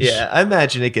 shows. Yeah, I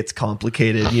imagine it gets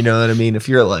complicated. You know what I mean? If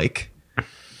you're like,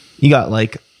 you got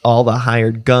like all the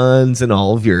hired guns and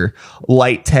all of your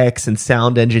light techs and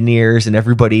sound engineers, and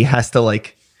everybody has to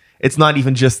like, it's not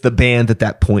even just the band at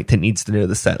that point that needs to know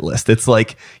the set list. It's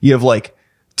like you have like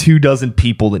 24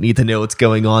 people that need to know what's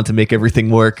going on to make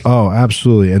everything work. Oh,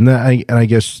 absolutely. And I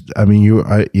guess, I mean, you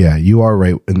are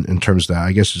right in terms of that.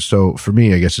 I guess so for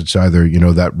me, I guess it's either,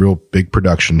 that real big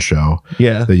production show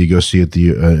that you go see at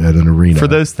at an arena. For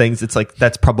those things, it's like,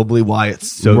 that's probably why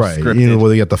it's so scripted. Where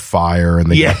they got the fire and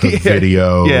they got the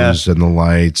videos and the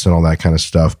lights and all that kind of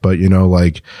stuff. But,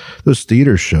 like those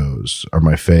theater shows are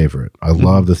my favorite. I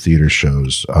love the theater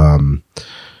shows.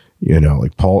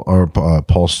 Like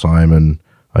Paul Simon,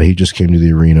 he just came to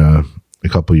the arena a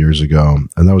couple years ago,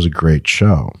 and that was a great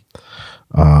show.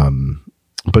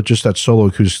 But just that solo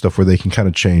acoustic stuff where they can kind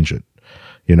of change it,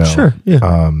 Sure.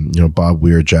 Yeah. Bob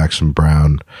Weir, Jackson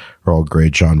Brown are all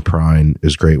great. John Prine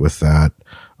is great with that.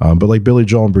 But like Billy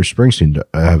Joel and Bruce Springsteen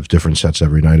have different sets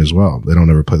every night as well. They don't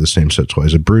ever play the same set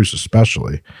twice. And Bruce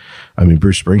especially. I mean,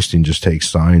 Bruce Springsteen just takes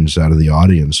signs out of the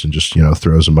audience and just,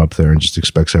 throws them up there and just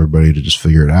expects everybody to just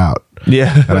figure it out.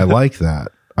 Yeah. And I like that.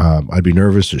 I'd be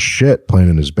nervous as shit playing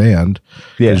in his band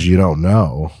because you don't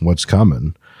know what's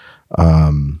coming.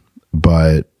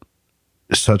 But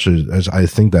I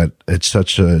think that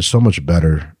it's so much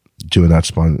better doing that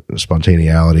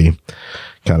spontaneity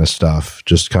kind of stuff,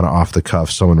 just kind of off the cuff.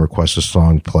 Someone requests a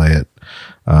song, play it.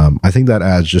 I think that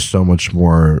adds just so much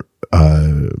more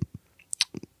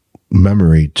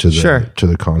memory to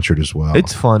the concert as well.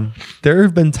 It's fun. There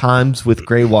have been times with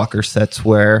Grey Walker sets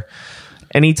where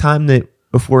anytime that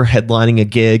if we're headlining a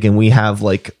gig and we have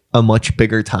like a much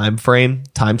bigger time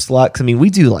slot, 'cause I mean, we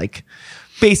do like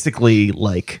basically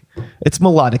like it's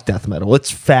melodic death metal. It's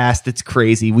fast. It's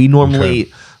crazy. We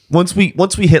normally once we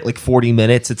hit like 40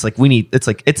 minutes, it's like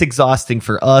it's exhausting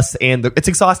for us and it's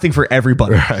exhausting for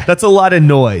everybody. Right. That's a lot of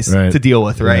noise to deal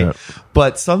with, right? Yeah.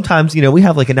 But sometimes we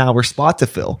have like an hour spot to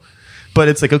fill, but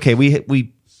it's like okay, we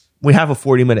have a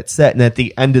 40-minute set, and at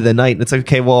the end of the night, it's like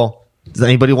okay, well, does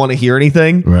anybody want to hear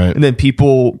anything? Right. And then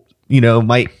people,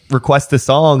 might request a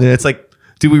song, and it's like,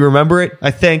 do we remember it?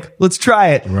 I think let's try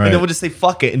it. Right. And then we'll just say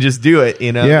fuck it and just do it.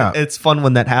 Yeah. It's fun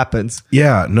when that happens.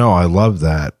 Yeah. No, I love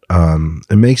that.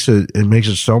 It makes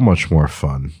it so much more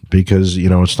fun because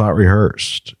it's not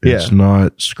rehearsed. It's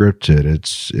not scripted.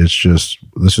 It's just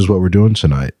this is what we're doing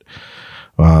tonight.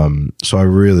 So I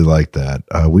really like that.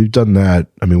 We've done that.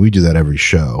 I mean, we do that every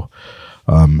show.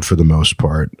 For the most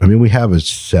part. I mean, we have a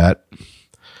set,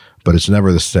 but it's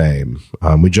never the same.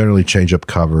 We generally change up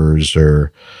covers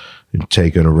or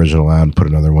take an original out and put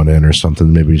another one in or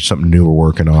something, maybe something new we're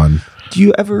working on. Do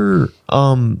you ever,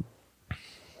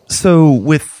 so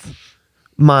with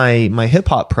my hip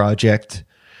hop project,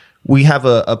 we have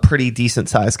a pretty decent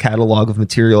sized catalog of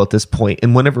material at this point.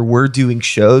 And whenever we're doing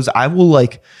shows, I will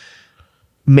like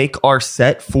make our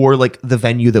set for like the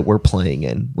venue that we're playing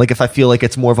in. Like if I feel like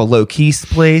it's more of a low key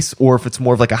place or if it's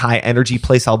more of like a high energy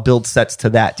place, I'll build sets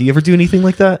to that. Do you ever do anything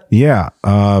like that? Yeah.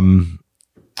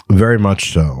 Very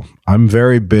much so. I'm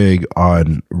very big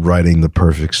on writing the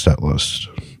perfect set list.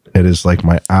 It is like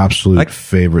my absolute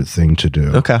favorite thing to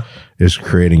do. Okay. Is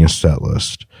creating a set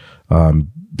list.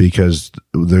 Because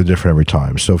they're different every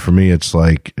time. So for me, it's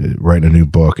like writing a new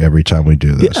book every time we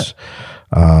do this.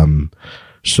 Yeah.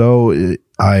 So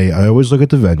I always look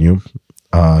at the venue.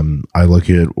 I look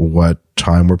at what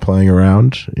time we're playing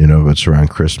around, if it's around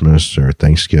Christmas or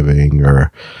Thanksgiving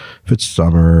or if it's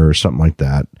summer or something like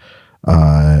that.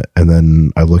 And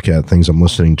then I look at things I'm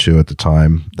listening to at the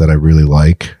time that I really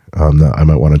like, that I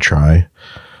might want to try.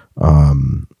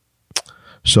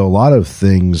 So a lot of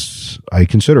things, I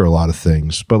consider a lot of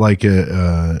things, but like,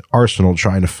 Arsenal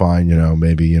trying to find,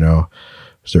 maybe,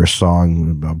 is there a song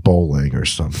about bowling or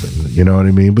something? You know what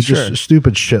I mean? But just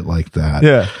stupid shit like that.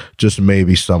 Yeah. Just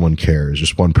maybe someone cares.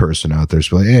 Just one person out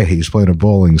there's like, hey, he's playing a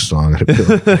bowling song.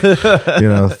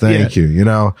 Thank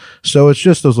you. So it's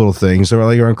just those little things. They were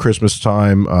like around Christmas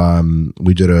time.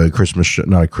 We did a Christmas show,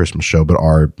 not a Christmas show, but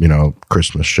our,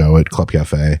 Christmas show at Club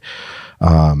Cafe.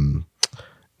 And,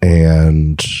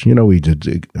 we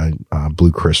did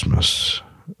Blue Christmas.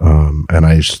 And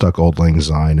I stuck Auld Lang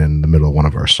Syne in the middle of one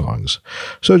of our songs.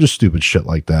 So just stupid shit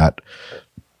like that.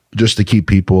 Just to keep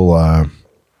people,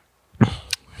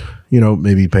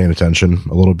 maybe paying attention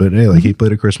a little bit. Hey, like he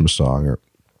played a Christmas song or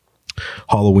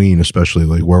Halloween, especially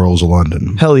like Werewolves of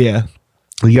London. Hell yeah.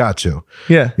 You got to.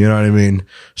 Yeah. You know what I mean?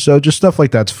 So just stuff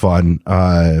like that's fun.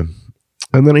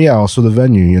 And then, yeah, also the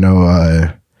venue, you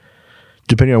know,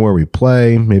 depending on where we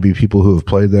play, maybe people who have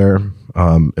played there,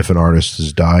 if an artist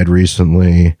has died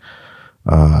recently,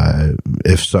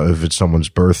 if it's someone's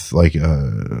birthday,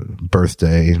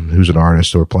 who's an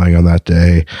artist, so we're playing on that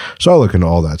day. So I look into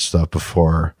all that stuff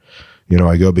before, you know,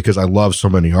 I go, because I love so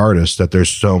many artists that there's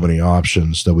so many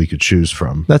options that we could choose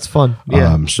from. That's fun.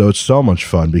 Yeah. So it's so much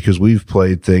fun because we've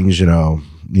played things, you know,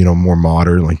 more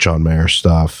modern, like John Mayer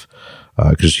stuff,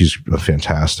 because he's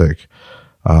fantastic.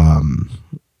 And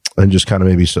just kind of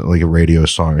maybe like a radio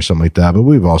song or something like that. But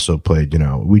we've also played, you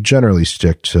know, we generally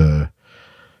stick to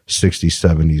 60s,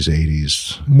 70s,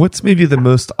 80s. What's maybe the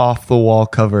most off the wall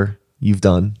cover you've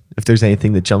done, if there's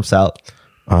anything that jumps out?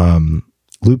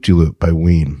 Loop De Loop by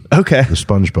Ween. Okay. The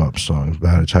SpongeBob song,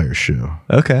 How to Tie Your Shoe.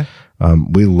 Okay. I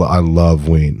love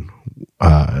Ween.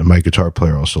 And my guitar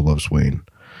player also loves Ween.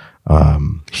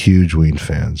 Huge Ween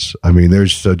fans. I mean, do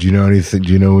you know anything?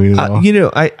 Do you know Ween at all? You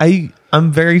know,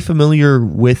 I'm very familiar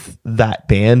with that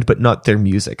band, but not their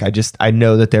music. I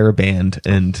know that they're a band,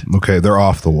 and okay, they're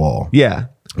off the wall. Yeah.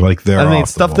 Like they're. I mean, off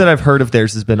the stuff wall. that I've heard of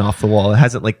theirs has been off the wall. It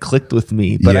hasn't like clicked with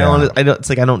me, but Yeah. I don't. It's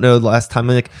like I don't know the last time.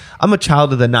 I'm a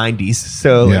child of the '90s,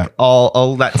 so Yeah. like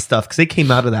all that stuff, because they came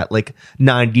out of that like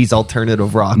 '90s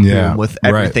alternative rock Yeah, boom with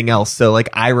right. everything else. So like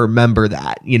I remember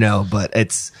that, you know. But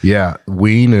it's Yeah,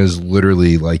 Ween is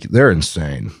literally like, they're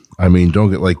insane. I mean,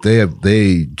 don't get like,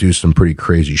 they do some pretty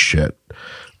crazy shit,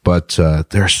 but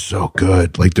they're so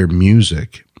good. Like their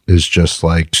music is just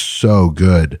like so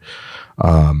good.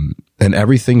 And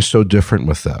everything's so different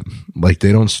with them. Like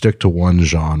they don't stick to one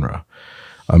genre.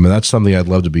 I mean, that's something I'd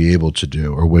love to be able to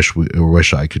do, or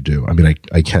wish I could do. I mean,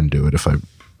 I can do it if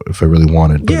I really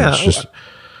wanted, but yeah. it's just,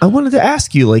 I wanted to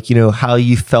ask you, like, you know, how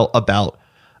you felt about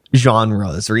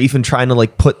genres, or even trying to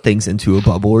like put things into a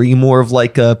bubble. Are you more of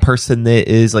like a person that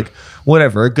is like,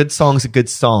 whatever, a good song's a good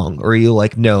song? Or are you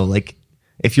like, no, like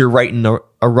if you're writing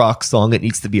a rock song, it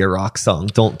needs to be a rock song.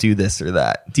 Don't do this or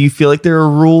that. Do you feel like there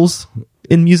are rules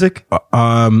in music?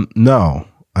 no,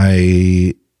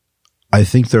 I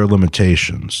think there are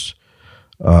limitations,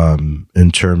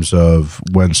 in terms of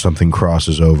when something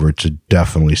crosses over to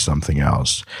definitely something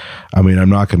else. I mean, I'm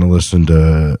not going to listen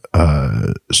to,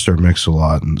 Sir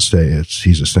Mix-a-Lot and say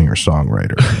he's a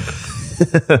singer-songwriter.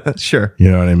 Sure.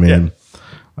 You know what I mean?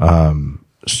 Yeah.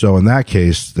 So in that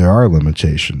case, there are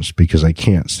limitations because I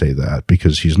can't say that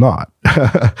because he's not.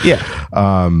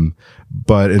 Yeah.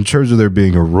 But in terms of there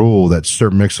being a rule that Sir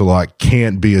Mix-a-Lot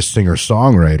can't be a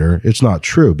singer-songwriter, it's not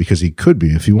true because he could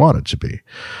be if he wanted to be.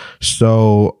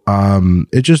 So,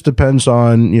 it just depends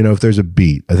on, you know, if there's a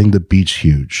beat. I think the beat's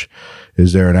huge.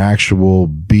 Is there an actual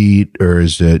beat, or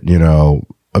is it, you know,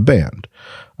 a band?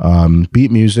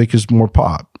 Beat music is more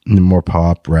pop,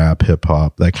 rap, hip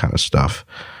hop, that kind of stuff.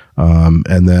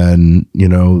 And then, you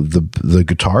know, the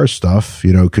guitar stuff,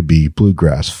 you know, could be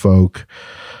bluegrass, folk,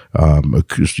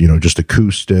 you know, just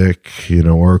acoustic, you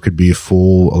know, or it could be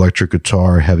full electric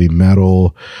guitar, heavy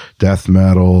metal, death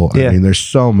metal. Yeah. I mean, there's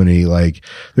so many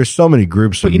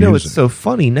groups. But you know, it's so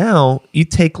funny now. You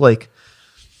take like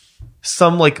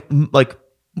some like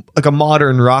a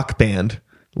modern rock band,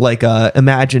 like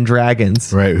Imagine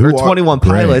Dragons, right? Or 21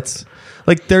 Pilots.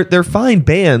 Like they're fine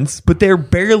bands, but they're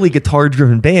barely guitar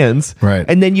driven bands. Right.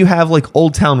 And then you have like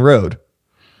Old Town Road.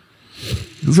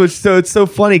 So it's so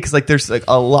funny because like there's like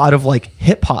a lot of like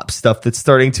hip hop stuff that's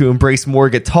starting to embrace more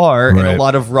guitar, and a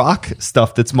lot of rock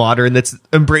stuff that's modern that's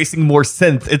embracing more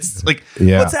synth. It's like,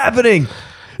 what's happening?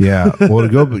 Yeah. Well,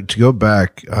 to go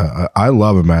back, I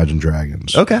love Imagine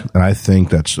Dragons. Okay. And I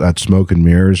think that Smoke and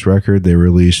Mirrors record they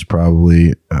released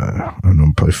probably, I don't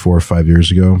know, probably 4 or 5 years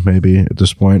ago, maybe at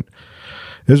this point,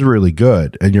 is really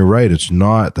good. And you're right. It's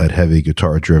not that heavy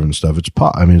guitar driven stuff. It's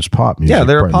pop. I mean, it's pop music. Yeah.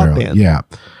 They're a pop band. Yeah.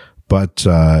 But,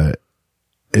 I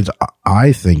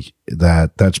think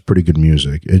that's pretty good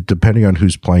music. Depending on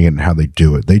who's playing it and how they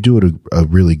do it. They do it a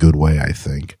really good way, I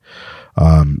think.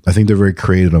 I think they're very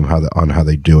creative on how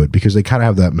they do it because they kind of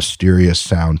have that mysterious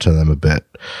sound to them a bit,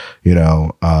 you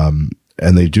know,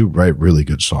 and they do write really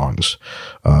good songs.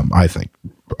 I think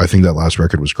that last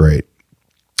record was great,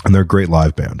 and they're a great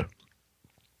live band.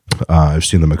 I've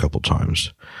seen them a couple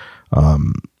times.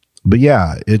 But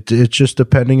yeah, it's just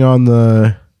depending on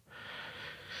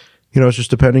it's just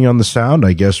depending on the sound,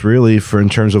 I guess, really, in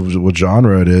terms of what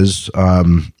genre it is.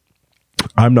 I'm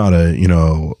not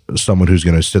someone who's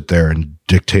going to sit there and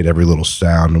dictate every little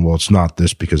sound. And well, it's not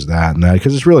this because that and that,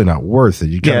 because it's really not worth it.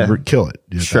 You can't kill it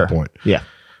at that point. Yeah.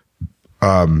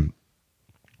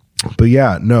 But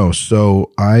yeah, no.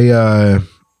 So I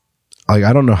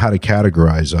don't know how to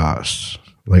categorize us.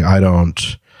 Like I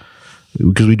don't,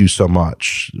 because we do so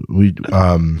much.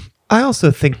 I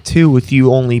also think too, with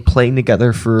you only playing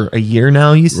together for a year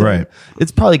now, you said, Right.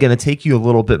 it's probably going to take you a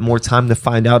little bit more time to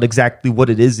find out exactly what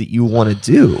it is that you want to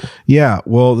do. Yeah.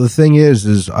 Well, the thing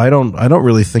is I don't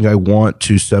really think I want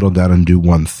to settle down and do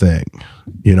one thing.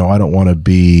 You know, I don't want to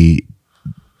be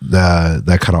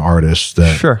that kind of artist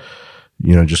that, Sure.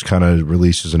 you know, just kind of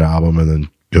releases an album and then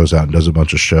goes out and does a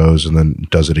bunch of shows and then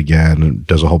does it again and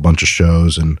does a whole bunch of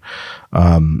shows. And,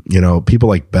 you know, people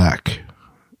like Beck,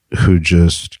 who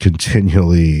just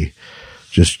continually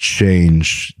just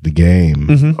change the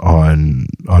game on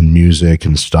music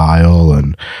and style,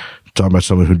 and talking about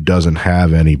someone who doesn't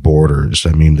have any borders.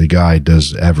 I mean, the guy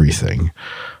does everything.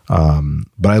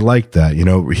 But I like that, you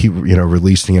know, he, you know,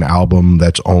 releasing an album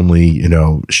that's only, you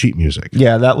know, sheet music.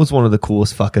 Yeah, that was one of the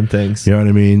coolest fucking things. You know what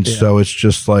I mean? Yeah. So it's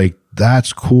just like,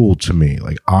 that's cool to me.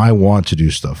 Like, I want to do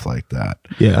stuff like that.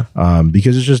 Yeah.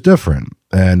 Because it's just different.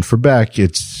 And for Beck,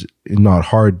 it's not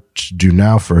hard to do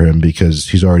now for him because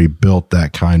he's already built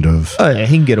that kind of. Oh yeah,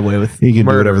 he can get away with. He can do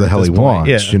murder whatever the at hell this he point. wants.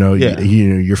 Yeah. You know, Yeah. you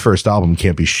know, your first album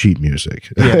can't be sheet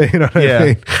music. Yeah. You know what I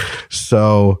mean?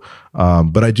 So,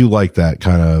 but I do like that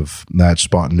kind of, that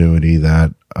spontaneity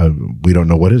that we don't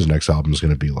know what his next album is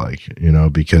going to be like, you know,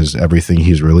 because everything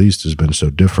he's released has been so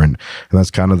different. And that's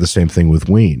kind of the same thing with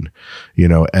Ween. You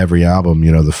know, every album,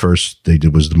 you know, the first they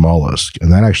did was The Mollusk,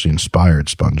 and that actually inspired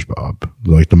SpongeBob.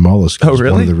 Like, The Mollusk was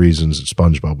really? one of the reasons that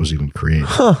SpongeBob was even created.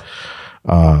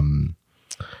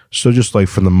 So just like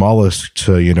from The Mollusk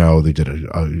to, you know, they did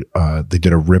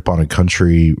a rip on a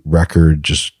country record,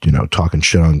 just, you know, talking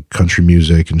shit on country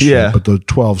music and shit. Yeah. But the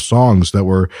 12 songs that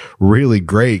were really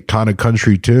great kind of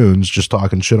country tunes, just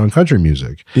talking shit on country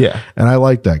music. Yeah. And I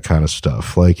like that kind of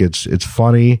stuff. Like, it's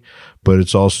funny, but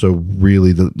it's also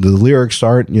really, the lyrics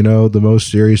aren't, you know, the most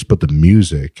serious, but the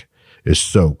music is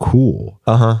so cool.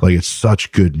 Like, it's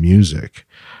such good music.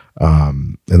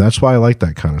 And that's why I like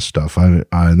that kind of stuff. And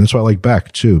that's why I like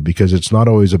Beck too, because it's not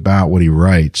always about what he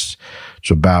writes. It's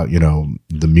about, you know,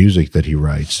 the music that he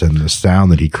writes and the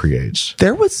sound that he creates.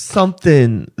 There was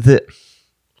something that,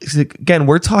 again,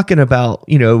 we're talking about,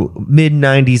 you know, mid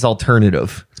 90s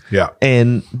alternative. Yeah.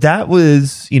 And that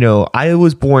was, you know, I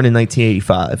was born in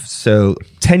 1985. So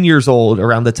 10 years old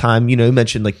around the time, you know, you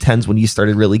mentioned like 10's when you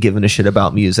started really giving a shit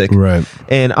about music. Right.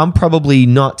 And I'm probably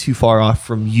not too far off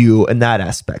from you in that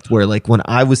aspect, where like when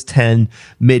I was 10,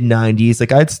 mid 90s,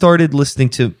 like I'd started listening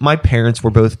to, my parents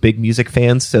were both big music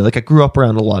fans. So like I grew up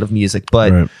around a lot of music,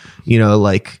 but, Right. you know,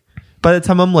 like, by the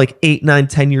time I'm like 8, 9,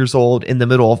 10 years old, in the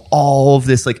middle of all of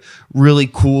this like really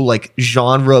cool, like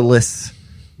genre-less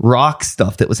rock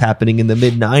stuff that was happening in the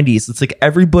mid 90s. It's like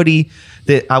everybody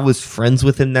that I was friends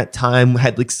with in that time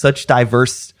had like such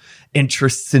diverse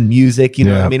interests in music. You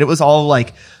know what I mean? It was all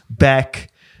like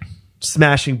Beck,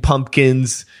 Smashing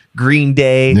Pumpkins, Green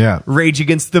Day, Rage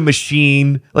Against the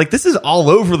Machine. Like, this is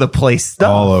all over the place stuff.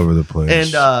 All over the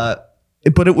place.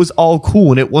 And, but it was all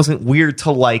cool, and it wasn't weird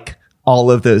to like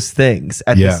all of those things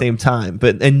at the same time.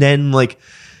 And then like,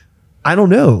 I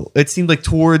don't know. It seemed like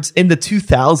towards in the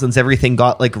 2000s, everything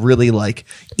got like really like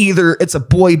either it's a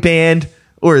boy band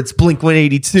or it's Blink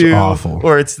 182 It's awful.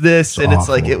 or it's this. And it's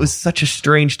like, awful. it was such a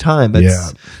strange time. Yeah.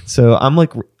 So I'm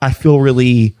like, I feel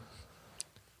really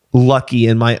lucky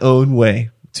in my own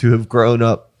way to have grown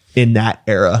up in that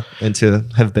era and to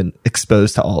have been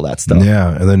exposed to all that stuff.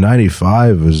 Yeah. And then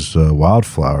 95 was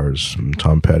Wildflowers from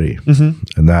Tom Petty.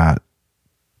 And that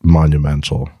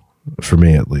monumental for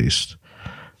me, at least.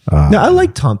 No, I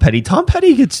like Tom Petty. Tom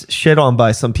Petty gets shit on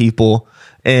by some people,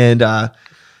 and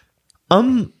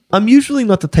I'm usually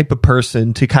not the type of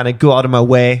person to kind of go out of my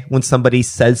way when somebody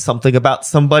says something about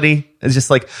somebody. It's just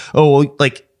like, oh,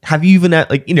 like, have you even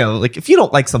like, you know, like if you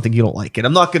don't like something, you don't like it.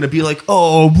 I'm not going to be like,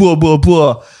 oh, blah, blah,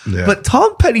 blah. Yeah. But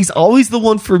Tom Petty's always the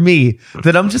one for me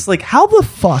that I'm just like, how the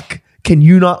fuck can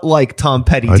you not like Tom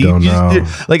Petty? I don't know.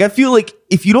 Like, I feel like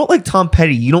if you don't like Tom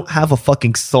Petty, you don't have a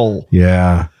fucking soul.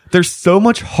 Yeah. There's so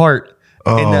much heart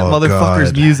in that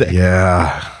motherfucker's God. music.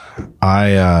 Yeah.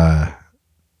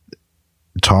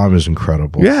 Tom is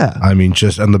incredible. Yeah. I mean,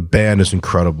 and the band is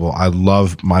incredible. I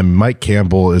love Mike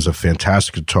Campbell is a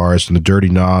fantastic guitarist, and the Dirty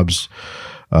Knobs,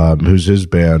 who's his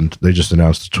band, they just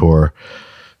announced the tour.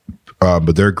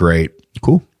 But they're great.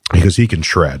 Cool. Because he can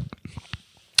shred.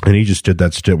 And he just did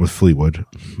that stint with Fleetwood.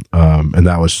 And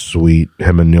that was sweet.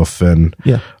 Him and Neil Finn.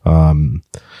 Yeah.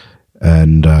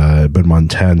 And Ben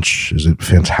Montench is a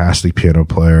fantastic piano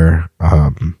player.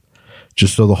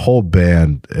 Just so the whole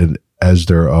band and as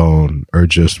their own are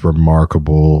just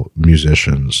remarkable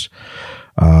musicians.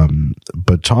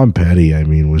 But Tom Petty, I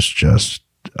mean, was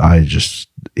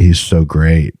he's so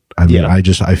great. I mean, I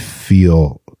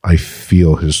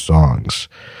feel his songs.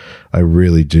 I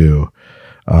really do.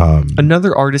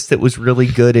 Another artist that was really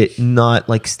good at not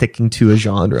like sticking to a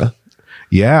genre.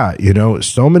 Yeah,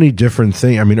 so many different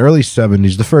things. I mean, early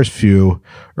 70s, the first few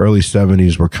early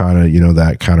 70s were kind of,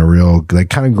 that kind of real, like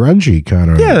kind of grungy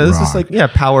kind of. Yeah, this is like,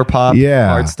 power pop,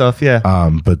 hard stuff. Yeah.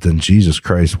 But then Jesus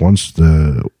Christ, once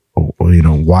the,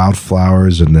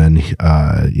 Wildflowers, and then,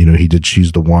 he did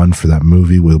She's the One for that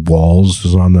movie with Walls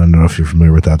is on there. I don't know if you're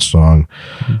familiar with that song.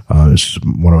 It's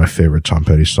one of my favorite Tom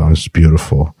Petty songs. It's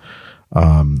beautiful.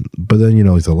 But then,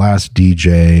 like The Last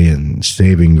DJ and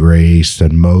Saving Grace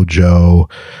and Mojo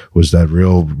was that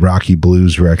real Rocky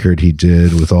Blues record he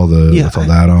did with all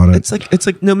that on it. It's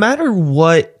like no matter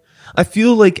what, I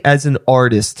feel like as an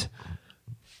artist,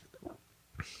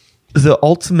 the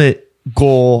ultimate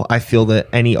goal I feel that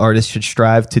any artist should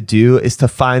strive to do is to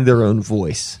find their own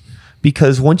voice.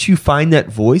 Because once you find that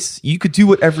voice, you could do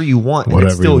whatever you want. And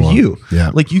it's still you. Yeah.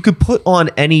 Like you could put on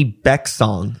any Beck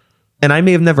song and I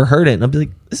may have never heard it. And I'll be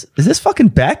like, is this fucking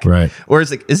Beck? Right. Or it's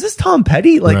like, is this Tom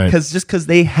Petty? Like, right. because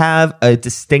they have a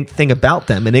distinct thing about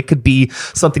them. And it could be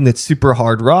something that's super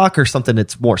hard rock or something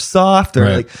that's more soft or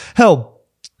like, hell,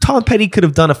 Tom Petty could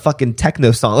have done a fucking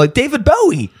techno song. Like David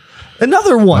Bowie.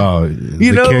 Another one. Oh,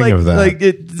 king of that. Like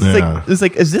it's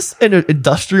like, is this an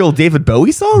industrial David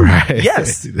Bowie song? Right.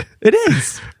 Yes, it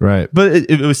is. Right. But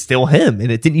it was still him,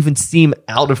 and it didn't even seem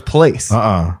out of place.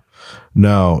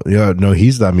 No,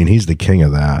 he's the king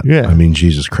of that. Yeah. I mean,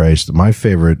 Jesus Christ. My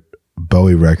favorite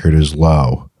Bowie record is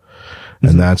Low.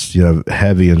 And that's,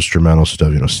 heavy instrumental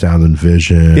stuff, Sound and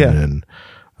Vision and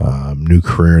New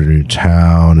Career, New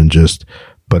Town, and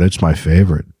but it's my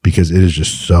favorite because it is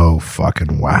just so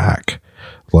fucking whack.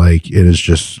 Like it is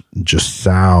just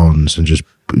sounds and just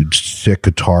sick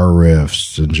guitar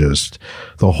riffs and just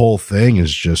the whole thing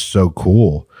is just so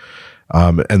cool.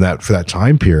 And that for that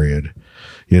time period,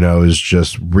 is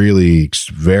just really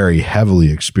very heavily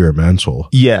experimental.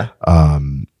 Yeah.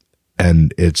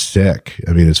 And it's sick.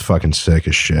 I mean, it's fucking sick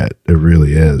as shit. It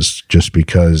really is. Just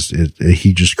because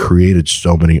he just created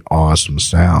so many awesome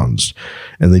sounds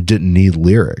and they didn't need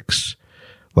lyrics.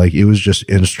 Like it was just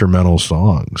instrumental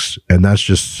songs. And that's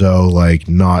just so like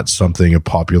not something a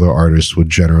popular artist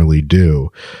would generally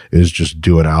do is just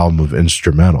do an album of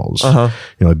instrumentals.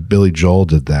 Like Billy Joel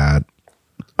did that.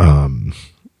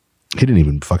 He didn't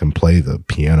even fucking play the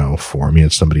piano for him. He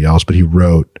had somebody else, but he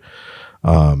wrote,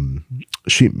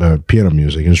 piano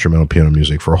music, instrumental piano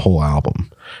music for a whole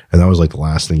album. And that was like the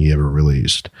last thing he ever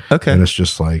released. Okay. And it's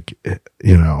just like,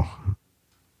 you know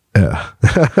what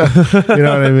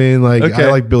I mean? Like, okay.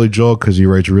 I like Billy Joel because he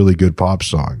writes really good pop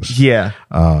songs. Yeah.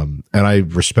 And I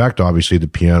respect obviously the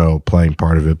piano playing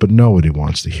part of it, but nobody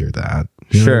wants to hear that.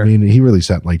 You know what I mean? He released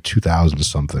that in like 2000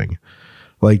 something.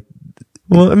 Like,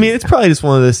 well, I mean, it's probably just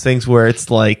one of those things where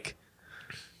it's like,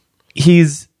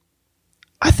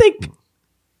 I think,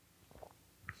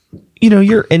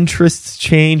 your interests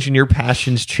change and your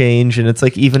passions change. And it's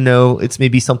like, even though it's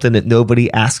maybe something that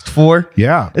nobody asked for.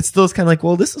 Yeah. It's still kind of like,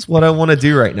 well, this is what I want to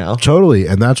do right now. Totally.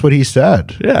 And that's what he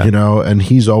said. Yeah. And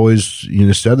he's always,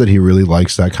 said that he really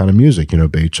likes that kind of music,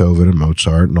 Beethoven and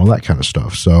Mozart and all that kind of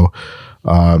stuff. So,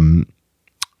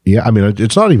 yeah, I mean,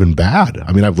 it's not even bad.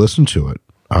 I mean, I've listened to it.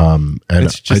 And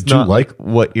it's just I do not like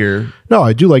what you're. No,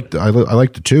 I do like. I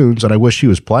like the tunes, and I wish he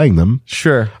was playing them.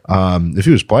 Sure. If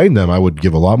he was playing them, I would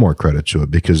give a lot more credit to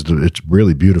it because it's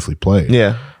really beautifully played.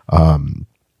 Yeah.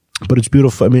 But it's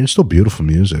beautiful. I mean, it's still beautiful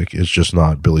music. It's just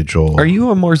not Billy Joel. Are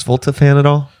you a Mars Volta fan at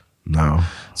all? No.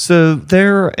 So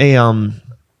they're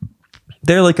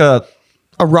like a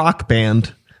rock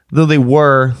band. Though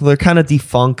they're kind of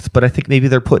defunct, but I think maybe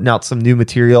they're putting out some new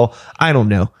material. I don't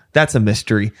know. That's a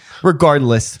mystery.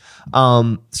 Regardless,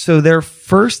 so their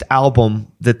first album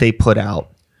that they put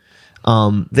out,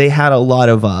 they had a lot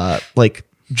of like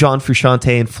John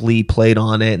Frusciante and Flea played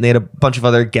on it, and they had a bunch of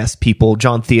other guest people.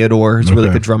 John Theodore is a really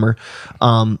good drummer.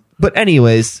 But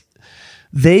anyways,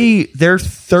 their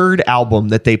third album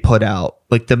that they put out,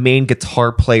 like the main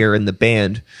guitar player in the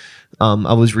band,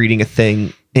 I was reading a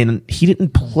thing. And he didn't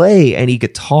play any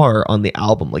guitar on the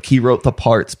album. Like he wrote the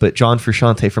parts, but John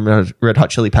Frusciante from Red Hot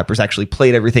Chili Peppers actually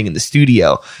played everything in the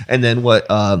studio. And then what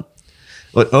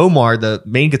Omar, the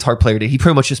main guitar player, did, he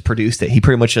pretty much just produced it. He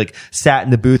pretty much like sat in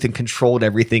the booth and controlled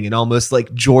everything and almost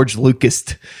like George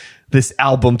Lucas'd this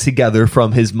album together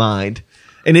from his mind.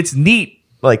 And it's neat,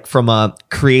 like from a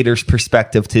creator's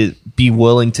perspective, to be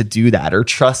willing to do that or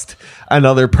trust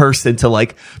another person to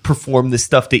like perform the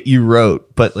stuff that you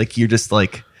wrote, but like you're just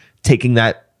like taking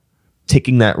that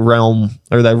realm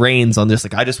or the reins on this.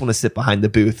 Like, I just want to sit behind the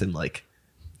booth and like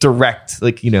direct,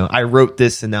 like, I wrote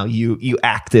this and now you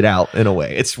act it out in a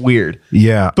way. It's weird.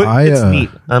 Yeah. But it's neat.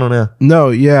 I don't know. No.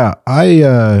 Yeah.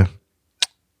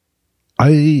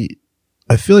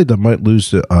 I feel like that might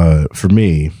lose it. For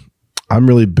me, I'm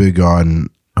really big on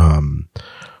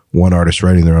one artist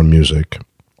writing their own music.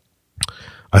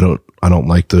 I don't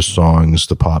like those songs,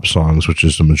 the pop songs, which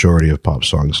is the majority of pop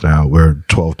songs now, where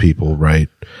 12 people write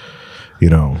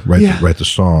the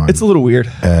song. It's a little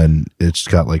weird. And it's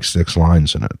got like 6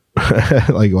 lines in it.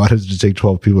 Like, why does it take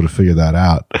 12 people to figure that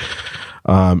out?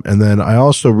 And then I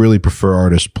also really prefer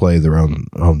artists play their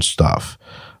own stuff.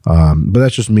 But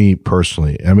that's just me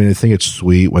personally. I mean, I think it's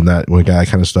sweet when that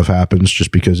kind of stuff happens,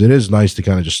 just because it is nice to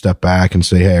kind of just step back and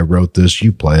say, hey, I wrote this,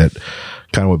 you play it.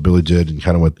 Kind of what Billy did and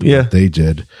kind of what they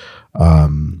did.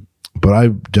 But I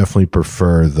definitely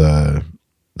prefer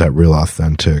that real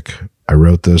authentic, I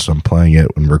wrote this, I'm playing it,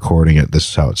 I'm recording it, this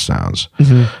is how it sounds.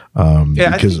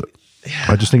 Because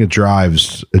I just think it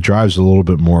drives a little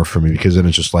bit more for me, because then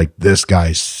it's just like, this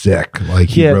guy's sick. Like,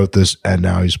 he wrote this and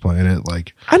now he's playing it.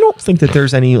 Like, I don't think that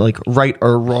there's any like right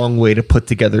or wrong way to put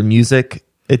together music.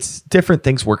 It's different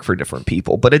things work for different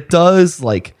people, but it does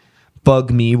like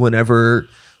bug me whenever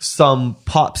some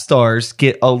pop stars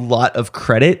get a lot of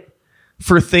credit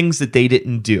for things that they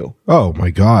didn't do. Oh my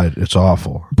God, it's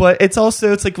awful. But it's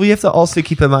like we have to also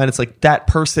keep in mind, it's like that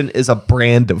person is a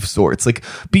brand of sorts. Like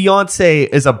Beyonce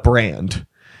is a brand.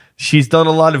 She's done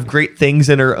a lot of great things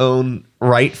in her own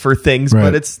right for things,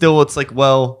 but it's like,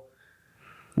 well,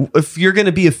 if you're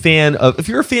a fan of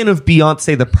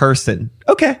Beyonce the person,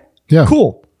 okay,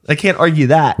 cool. I can't argue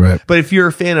that. Right. But if you're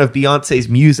a fan of Beyonce's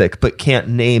music but can't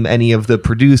name any of the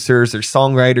producers or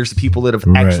songwriters, the people that have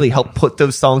actually helped put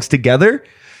those songs together,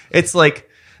 it's like,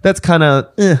 that's kind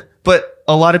of But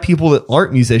a lot of people that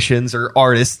aren't musicians or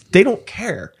artists, they don't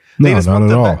care. They just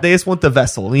want the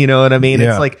vessel, you know what I mean? Yeah.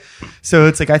 It's like, so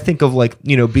it's like, I think of like,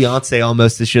 you know, Beyonce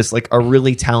almost is just like a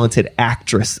really talented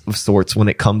actress of sorts when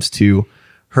it comes to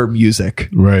her music.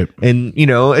 Right. And, you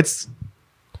know, it's,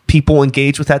 people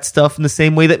engage with that stuff in the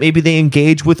same way that maybe they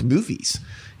engage with movies.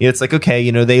 You know, it's like, okay,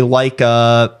 you know, they like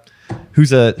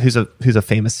who's a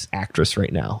famous actress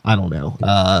right now? I don't know.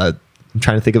 I'm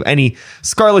trying to think of any.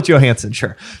 Scarlett Johansson,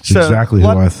 sure. So exactly who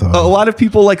I thought. A lot of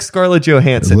people like Scarlett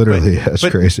Johansson. Literally, that's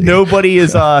crazy. Nobody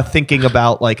is thinking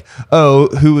about like, oh,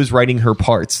 who is writing her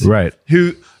parts? Right.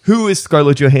 Who is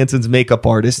Scarlett Johansson's makeup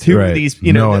artist? Who are these?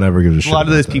 You know, no one ever gives a shit. A lot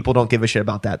of those people don't give a shit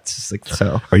about that. It's just like,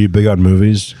 so. Are you big on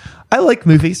movies? I like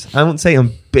movies. I won't say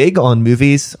I'm big on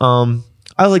movies. I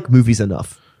like movies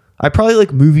enough. I probably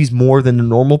like movies more than a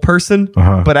normal person,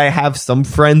 but I have some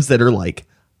friends that are like,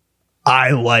 I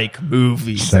like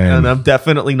movies. Same. And I'm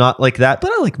definitely not like that,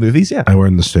 but I like movies. Yeah. We're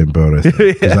in the same boat, I think.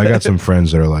 Because I got some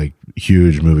friends that are like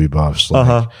huge movie buffs.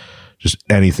 Like, just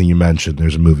anything you mentioned,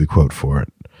 there's a movie quote for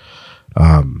it.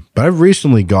 But I've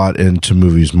recently got into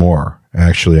movies more,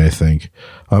 actually, I think.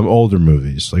 Older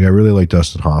movies. Like, I really like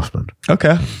Dustin Hoffman.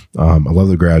 Okay. I love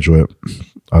The Graduate.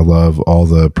 I love all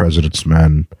the President's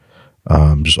Men.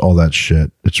 Just all that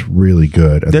shit. It's really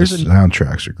good. And the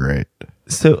soundtracks are great.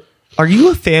 So, are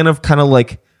you a fan of kind of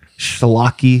like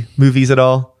schlocky movies at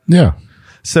all? Yeah.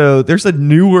 So, there's a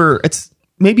newer, it's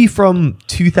maybe from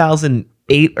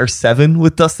 2008 or 7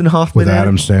 with Dustin Hoffman. With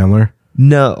Adam Sandler?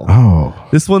 No. Oh.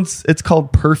 It's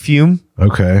called Perfume.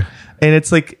 Okay. And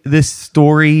it's like this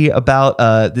story about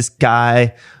this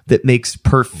guy that makes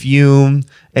perfume,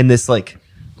 and this like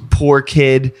poor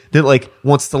kid that like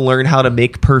wants to learn how to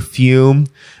make perfume,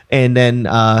 and then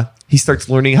he starts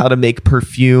learning how to make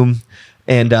perfume,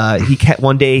 and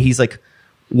one day he's like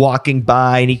walking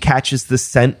by and he catches the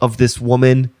scent of this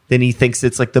woman. Then he thinks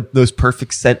it's like the most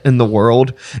perfect scent in the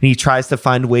world, and he tries to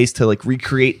find ways to like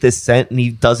recreate this scent, and he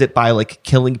does it by like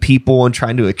killing people and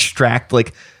trying to extract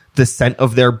like the scent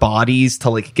of their bodies to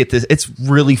like get this. It's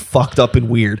really fucked up and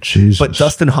weird. Jesus. But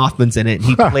Dustin Hoffman's in it, and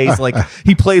he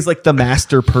plays like the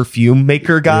master perfume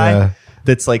maker guy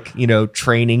that's like, you know,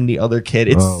 training the other kid.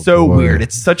 It's weird.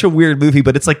 It's such a weird movie,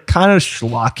 but it's like kind of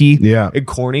schlocky and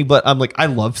corny. But I'm like, I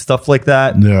love stuff like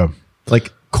that. Yeah.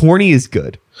 Like corny is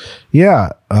good.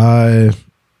 Yeah. It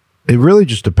really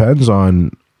just depends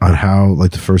on how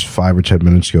like the first 5 or 10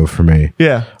 minutes go for me.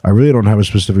 Yeah. I really don't have a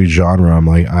specific genre. I'm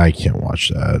like, I can't watch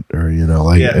that. Or, you know,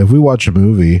 like if we watch a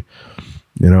movie,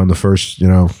 you know, in the first, you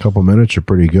know, couple minutes are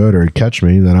pretty good or catch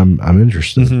me, then I'm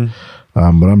interested. But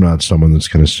I'm not someone that's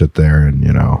going to sit there and,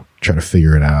 you know, try to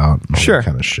figure it out. Sure.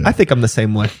 Kind of shit. I think I'm the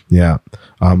same way. Yeah.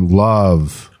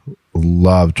 Love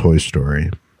Toy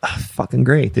Story. Fucking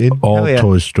great, dude. All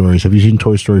Toy Stories. Have you seen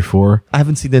Toy Story 4? I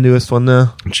haven't seen the newest one though.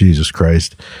 Jesus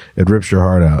Christ. It rips your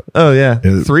heart out. Oh yeah.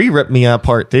 3 ripped me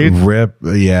apart, dude.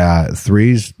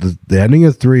 3's the ending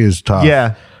of 3 is tough.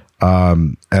 Yeah.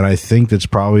 And I think that's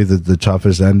probably the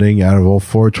toughest ending out of all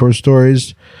 4 Toy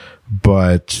Stories.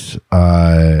 But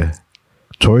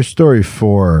Toy Story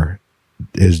 4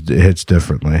 hits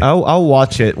differently. I'll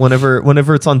watch it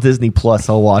whenever it's on Disney Plus.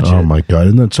 I'll watch it. Oh my god,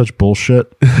 isn't that such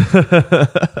bullshit?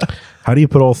 How do you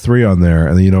put all 3 on there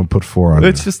and then you don't put 4 on?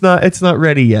 It's just not. It's not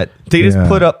ready yet. They just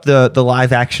put up the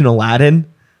live action Aladdin.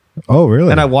 Oh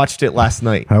really? And I watched it last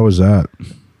night. How was that?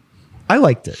 I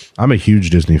liked it. I'm a huge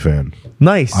Disney fan.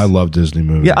 Nice. I love Disney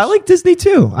movies. Yeah, I like Disney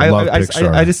too. I love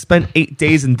Pixar. I just spent 8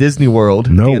 days in Disney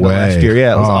World. No way. Last year.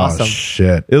 Yeah, it was awesome.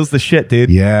 Shit. It was the shit, dude.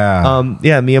 Yeah.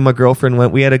 Yeah, me and my girlfriend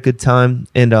went. We had a good time.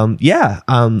 And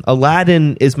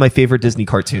Aladdin is my favorite Disney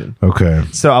cartoon. Okay.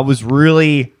 So I was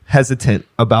really hesitant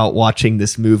about watching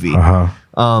this movie.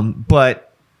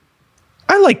 But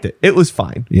I liked it. It was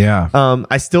fine. Yeah.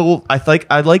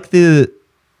 I like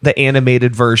the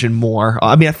animated version more.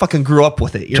 I mean, I fucking grew up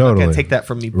with it. You're not gonna take that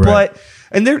from me. Right.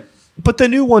 But the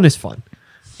new one is fun.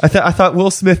 I thought Will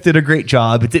Smith did a great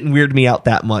job. It didn't weird me out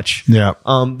that much. Yeah.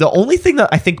 The only thing that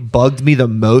I think bugged me the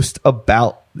most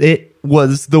about it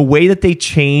was the way that they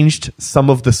changed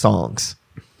some of the songs.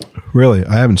 Really?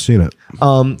 I haven't seen it.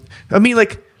 I mean,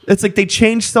 like, it's like they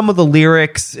changed some of the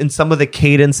lyrics and some of the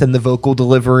cadence and the vocal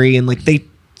delivery, and like they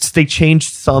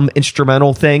changed some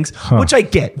instrumental things, which I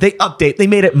get. They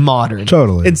made it modern.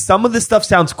 Totally. And some of the stuff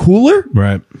sounds cooler.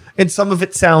 Right. And some of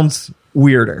it sounds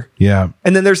weirder. Yeah.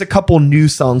 And then there's a couple new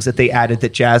songs that they added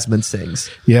that Jasmine sings.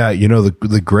 Yeah,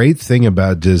 the great thing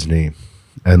about Disney,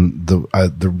 and the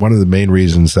one of the main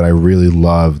reasons that I really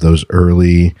love those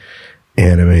early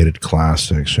animated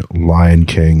classics, Lion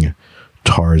King,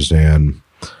 Tarzan,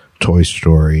 Toy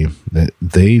Story, that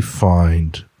they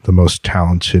find the most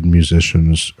talented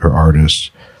musicians or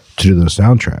artists to do those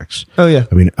soundtracks. Oh yeah.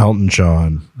 I mean, Elton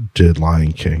John did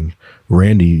Lion King.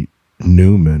 Randy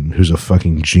Newman, who's a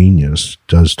fucking genius,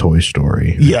 does Toy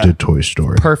Story. Yeah. Did Toy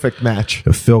Story. Perfect match.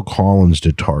 Phil Collins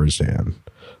did Tarzan.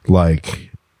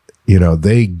 Like,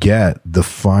 they get the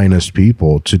finest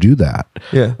people to do that.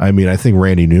 Yeah. I mean, I think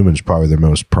Randy Newman's probably their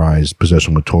most prized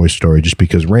possession with Toy Story, just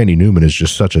because Randy Newman is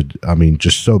just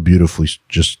just so beautifully,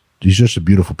 he's just a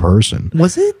beautiful person.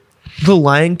 Was it The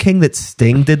Lion King that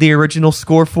Sting did the original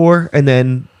score for, and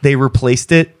then they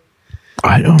replaced it?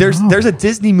 I don't know. There's a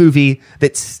Disney movie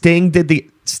that Sting did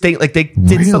like they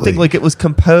did something like it was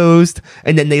composed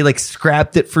and then they like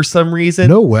scrapped it for some reason.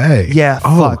 No way. Yeah,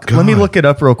 fuck. God. Let me look it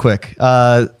up real quick.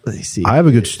 Let me see. I have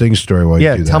a good Sting story while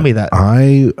you do that. Tell me that.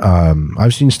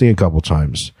 I've seen Sting a couple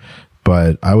times,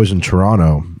 but I was in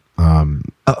Toronto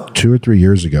 2 or 3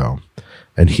 years ago,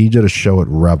 and he did a show at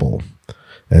Rebel,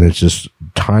 and it's this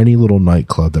tiny little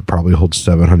nightclub that probably holds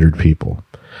 700 people.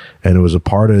 And it was a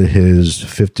part of his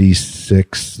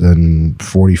 56th and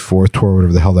 44th tour,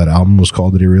 whatever the hell that album was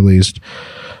called that he released.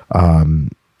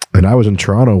 And I was in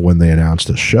Toronto when they announced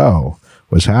the show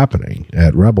was happening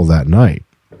at Rebel that night.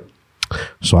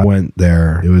 So I went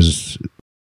there. It was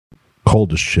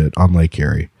cold as shit on Lake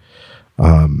Erie.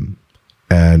 And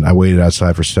I waited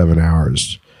outside for 7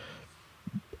 hours.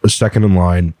 Was second in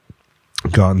line,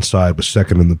 got inside, was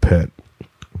second in the pit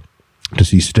to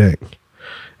see Sting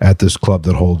at this club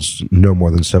that holds no more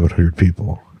than 700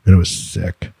 people. And it was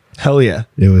sick. Hell yeah.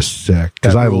 It was sick.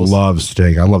 Because I love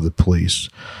Sting. I love the Police.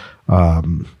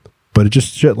 But it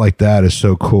just shit like that is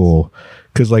so cool.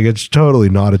 Because like it's totally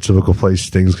not a typical place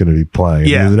Sting's going to be playing.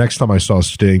 Yeah. I mean, the next time I saw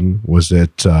Sting was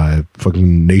at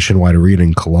fucking Nationwide Arena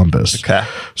in Columbus. Okay.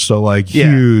 So like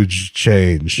huge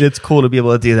change. It's cool to be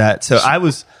able to do that. So I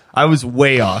was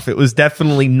way off. It was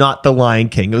definitely not The Lion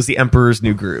King. It was The Emperor's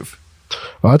New Groove.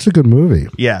 Oh, that's a good movie.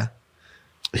 Yeah.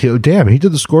 He did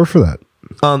the score for that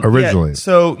originally.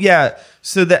 Yeah,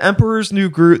 so The Emperor's New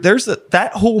Groove,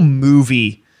 that whole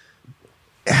movie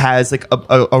has like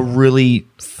a really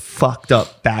fucked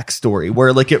up backstory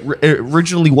where like it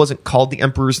originally wasn't called The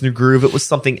Emperor's New Groove. It was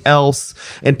something else,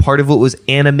 and part of it was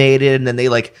animated, and then they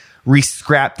like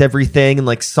re-scrapped everything, and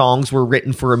like songs were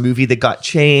written for a movie that got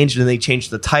changed, and they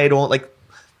changed the title. Like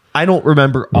I don't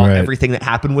remember everything that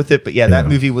happened with it, but that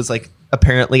movie was like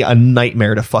apparently a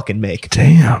nightmare to fucking make.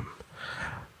 Damn,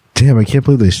 I can't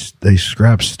believe they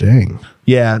scrapped Sting.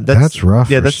 Yeah, that's rough.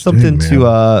 Yeah, that's Sting, something man.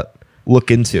 to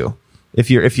look into if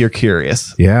you're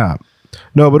curious. Yeah.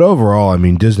 No, but overall, I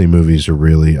mean, Disney movies are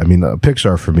really, I mean,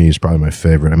 Pixar for me is probably my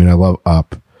favorite. I mean, I love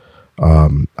Up.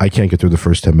 I can't get through the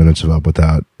first 10 minutes of Up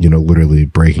without, literally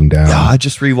breaking down. Yeah,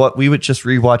 we would just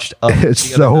rewatched Up.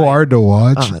 It's so hard to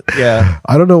watch. Yeah.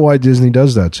 I don't know why Disney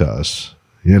does that to us,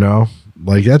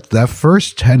 Like that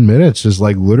first 10 minutes is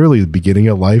like literally the beginning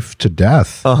of life to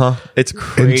death. It's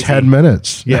crazy. In 10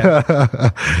 minutes.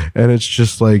 Yeah. And it's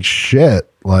just like shit.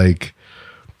 Like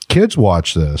kids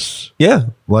watch this. Yeah.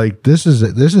 Like this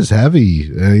is heavy.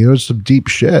 It's some deep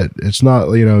shit. It's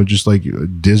not just like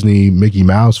Disney Mickey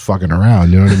Mouse fucking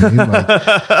around. You know what I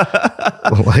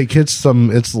mean? Like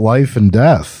it's life and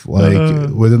death. Like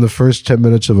within the first 10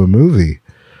 minutes of a movie.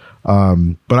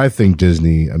 But I think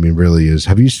Disney, really is.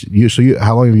 Have you?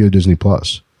 How long have you had Disney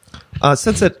Plus?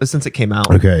 Since it came out.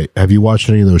 Okay. Have you watched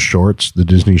any of those shorts, the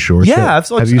Disney shorts? Yeah.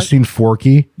 Have you seen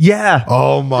Forky? Yeah.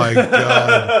 Oh my God.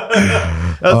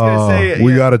 I was gonna say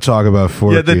we got to talk about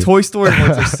Forky. Yeah, the Toy Story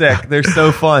ones are sick. They're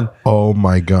so fun. Oh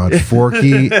my God.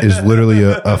 Forky is literally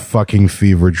a fucking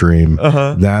fever dream.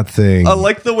 That thing. I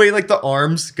like the way the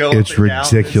arms go. It's up and down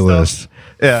ridiculous.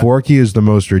 Yeah. Forky is the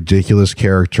most ridiculous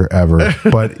character ever,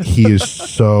 but he is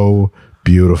so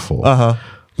beautiful.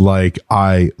 Like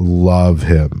I love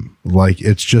him. Like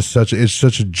it's such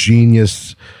a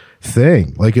genius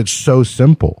thing. Like it's so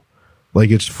simple. Like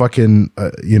it's fucking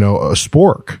a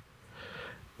spork.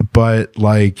 But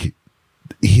like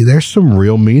there's some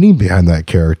real meaning behind that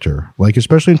character. Like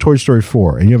especially in Toy Story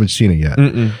 4, and you haven't seen it yet.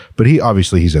 But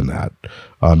he's in that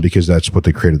because that's what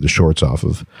they created the shorts off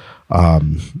of.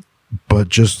 But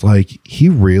just like he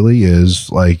really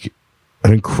is like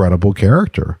an incredible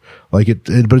character. Like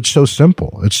but it's so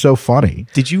simple. It's so funny.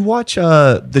 Did you watch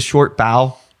the short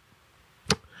Bow?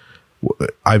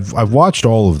 I've watched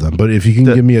all of them, but if you can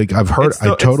give me I've heard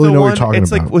I totally know what you're talking about.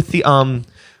 It's like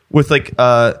with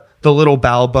the little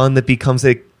Bow bun that becomes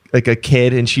a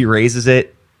kid and she raises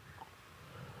it.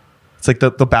 It's like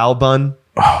the Bow bun.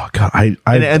 Oh God, and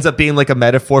it ends up being like a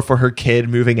metaphor for her kid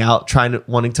moving out,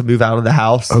 wanting to move out of the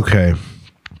house. Okay.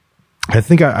 I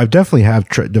think I've definitely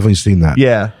definitely seen that.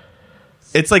 Yeah.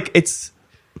 It's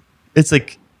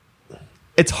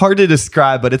hard to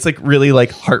describe, but it's like really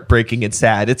like heartbreaking and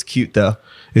sad. It's cute though.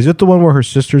 Is it the one where her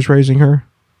sister's raising her?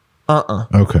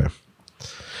 Okay.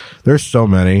 There's so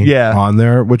many on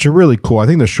there, which are really cool. I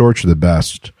think the shorts are the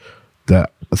best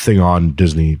that thing on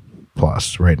Disney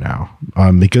Plus right now.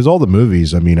 Because all the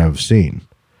movies, I've seen.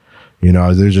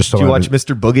 There's just so Did you watch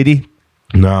Mr. Boogedy?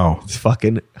 No. It's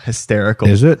fucking hysterical.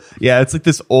 Is it? Yeah, it's like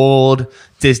this old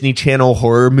Disney Channel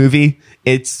horror movie.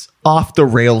 It's off the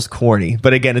rails corny,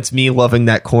 but again, it's me loving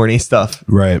that corny stuff.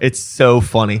 Right. It's so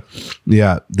funny.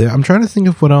 Yeah. I'm trying to think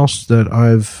of what else that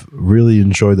I've really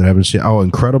enjoyed that I haven't seen. Oh,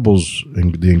 Incredibles.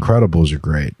 The Incredibles are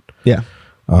great. Yeah.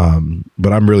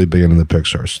 But I'm really big into the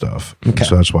Pixar stuff. Okay.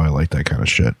 So that's why I like that kind of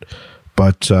shit.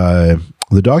 But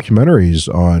the documentaries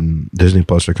on Disney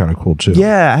Plus are kind of cool too.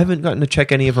 Yeah, I haven't gotten to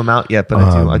check any of them out yet, but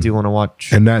I do want to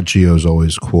watch. And Nat Geo is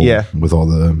always cool. Yeah. With all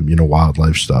the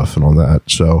wildlife stuff and all that.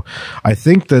 So I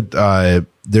think that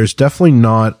there's definitely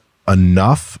not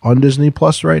enough on Disney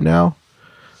Plus right now.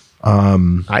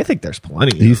 I think there's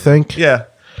plenty. You think? Yeah.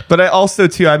 But I also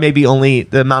too, I maybe only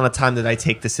the amount of time that I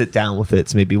take to sit down with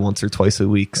it's maybe once or twice a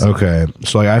week. So. Okay,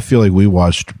 so I feel like we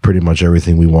watched pretty much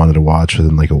everything we wanted to watch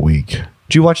within like a week.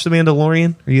 Did you watch The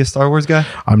Mandalorian? Are you a Star Wars guy?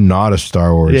 I'm not a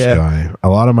Star Wars guy. A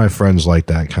lot of my friends like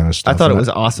that kind of stuff. I thought it was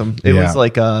awesome. It was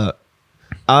like I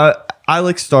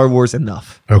like Star Wars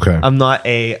enough. Okay, I'm not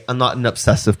an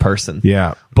obsessive person.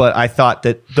 Yeah, but I thought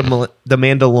that the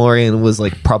Mandalorian was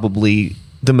like probably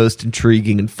the most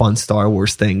intriguing and fun Star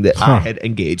Wars thing that I had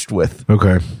engaged with.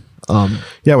 Okay.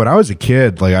 Yeah, when I was a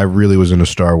kid, like I really was into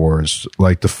Star Wars.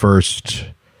 Like the first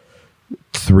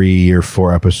 3 or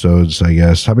 4 episodes, I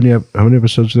guess. How many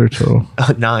episodes are there total?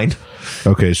 9.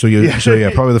 Okay, so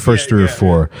probably the first 3 or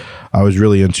 4. I was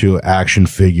really into action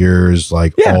figures,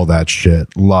 like all that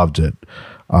shit. Loved it.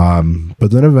 But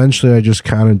then eventually I just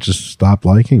kind of stopped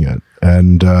liking it.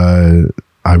 And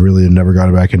I really never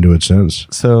got back into it since.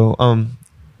 So,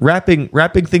 wrapping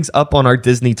things up on our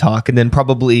Disney talk, and then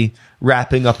probably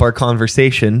wrapping up our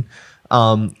conversation.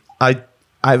 I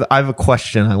have a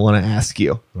question I want to ask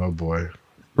you. Oh boy,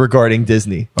 regarding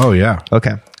Disney. Oh yeah.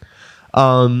 Okay.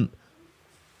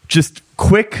 Just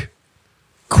quick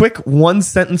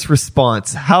 1-sentence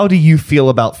response. How do you feel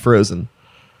about Frozen?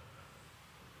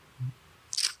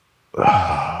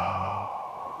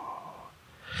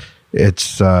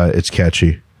 It's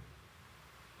catchy.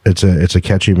 It's a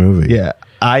catchy movie. Yeah.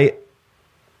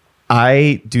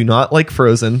 I do not like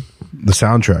Frozen. The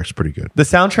soundtrack's pretty good. The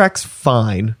soundtrack's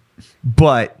fine,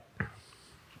 but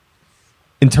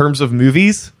in terms of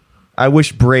movies, I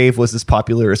wish Brave was as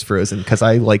popular as Frozen, because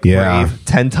I like Brave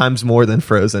 10 times more than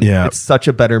Frozen. Yeah. It's such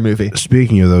a better movie.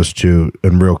 Speaking of those two,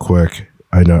 and real quick,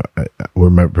 I know we're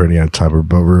running out of time,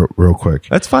 but real quick.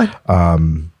 That's fine.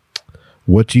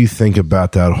 What do you think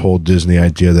about that whole Disney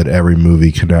idea that every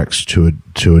movie connects to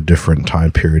a different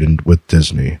time period with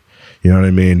Disney? You know what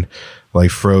I mean? Like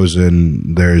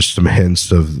Frozen, there's some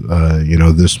hints of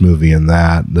this movie and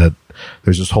that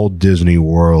there's this whole Disney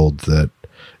world that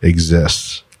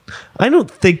exists. I don't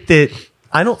think that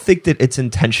it's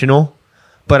intentional,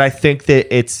 but I think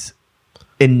that it's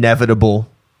inevitable,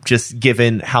 just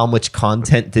given how much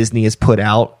content Disney has put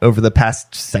out over the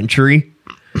past century.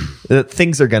 That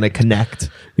things are going to connect.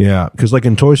 Yeah, because like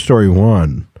in Toy Story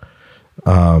 1,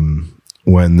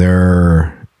 when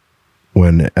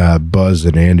Buzz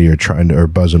and Andy are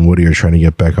Buzz and Woody are trying to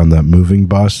get back on that moving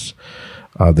bus,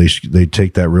 they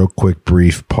take that real quick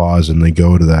brief pause and they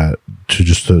go to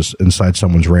inside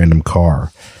someone's random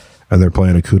car, and they're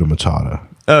playing Hakuna Matata.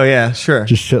 Oh yeah, sure.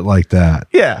 Just shit like that.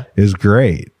 Yeah, is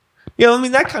great. I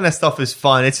mean, that kind of stuff is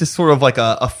fun. It's just sort of like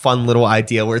a fun little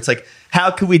idea where it's like,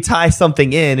 how could we tie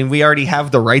something in, and we already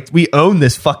have the right. We own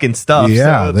this fucking stuff.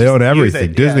 Yeah, so they own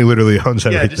everything. Disney literally owns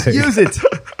everything. Yeah, just use it.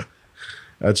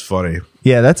 That's funny.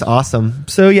 Yeah, that's awesome.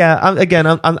 So yeah,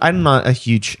 I'm not a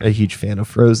huge fan of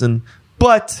Frozen,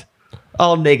 but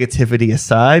all negativity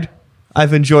aside,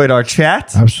 I've enjoyed our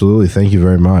chat. Absolutely, thank you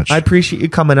very much. I appreciate you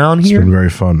coming on here. It's been very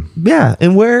fun. Yeah,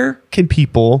 and where can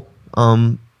people,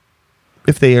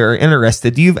 if they are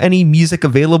interested, do you have any music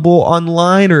available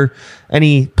online or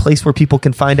any place where people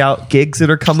can find out gigs that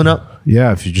are coming up?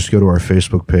 Yeah, if you just go to our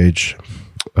Facebook page,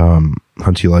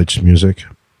 Hunty Lights Music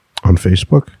on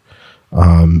Facebook.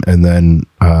 And then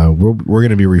we're going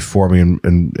to be reforming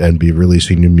and be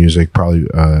releasing new music probably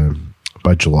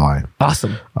by July.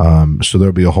 Awesome. So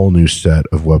there'll be a whole new set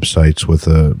of websites with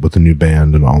a new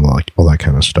band and all that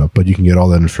kind of stuff. But you can get all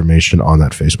that information on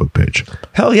that Facebook page.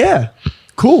 Hell yeah.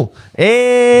 Cool.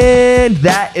 And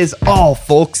that is all,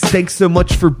 folks. Thanks so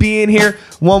much for being here.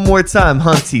 One more time,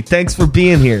 Hunty, thanks for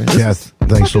being here.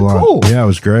 Thanks a lot. Cool. Yeah, it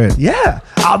was great. Yeah.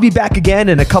 I'll be back again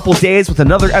in a couple days with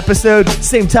another episode.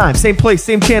 Same time, same place,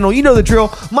 same channel. You know the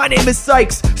drill. My name is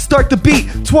Sykes. Start the Beat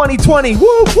 2020.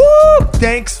 Woo woo.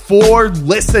 Thanks for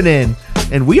listening.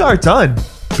 And we are done.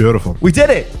 Beautiful. We did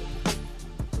it.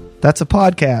 That's a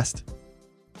podcast.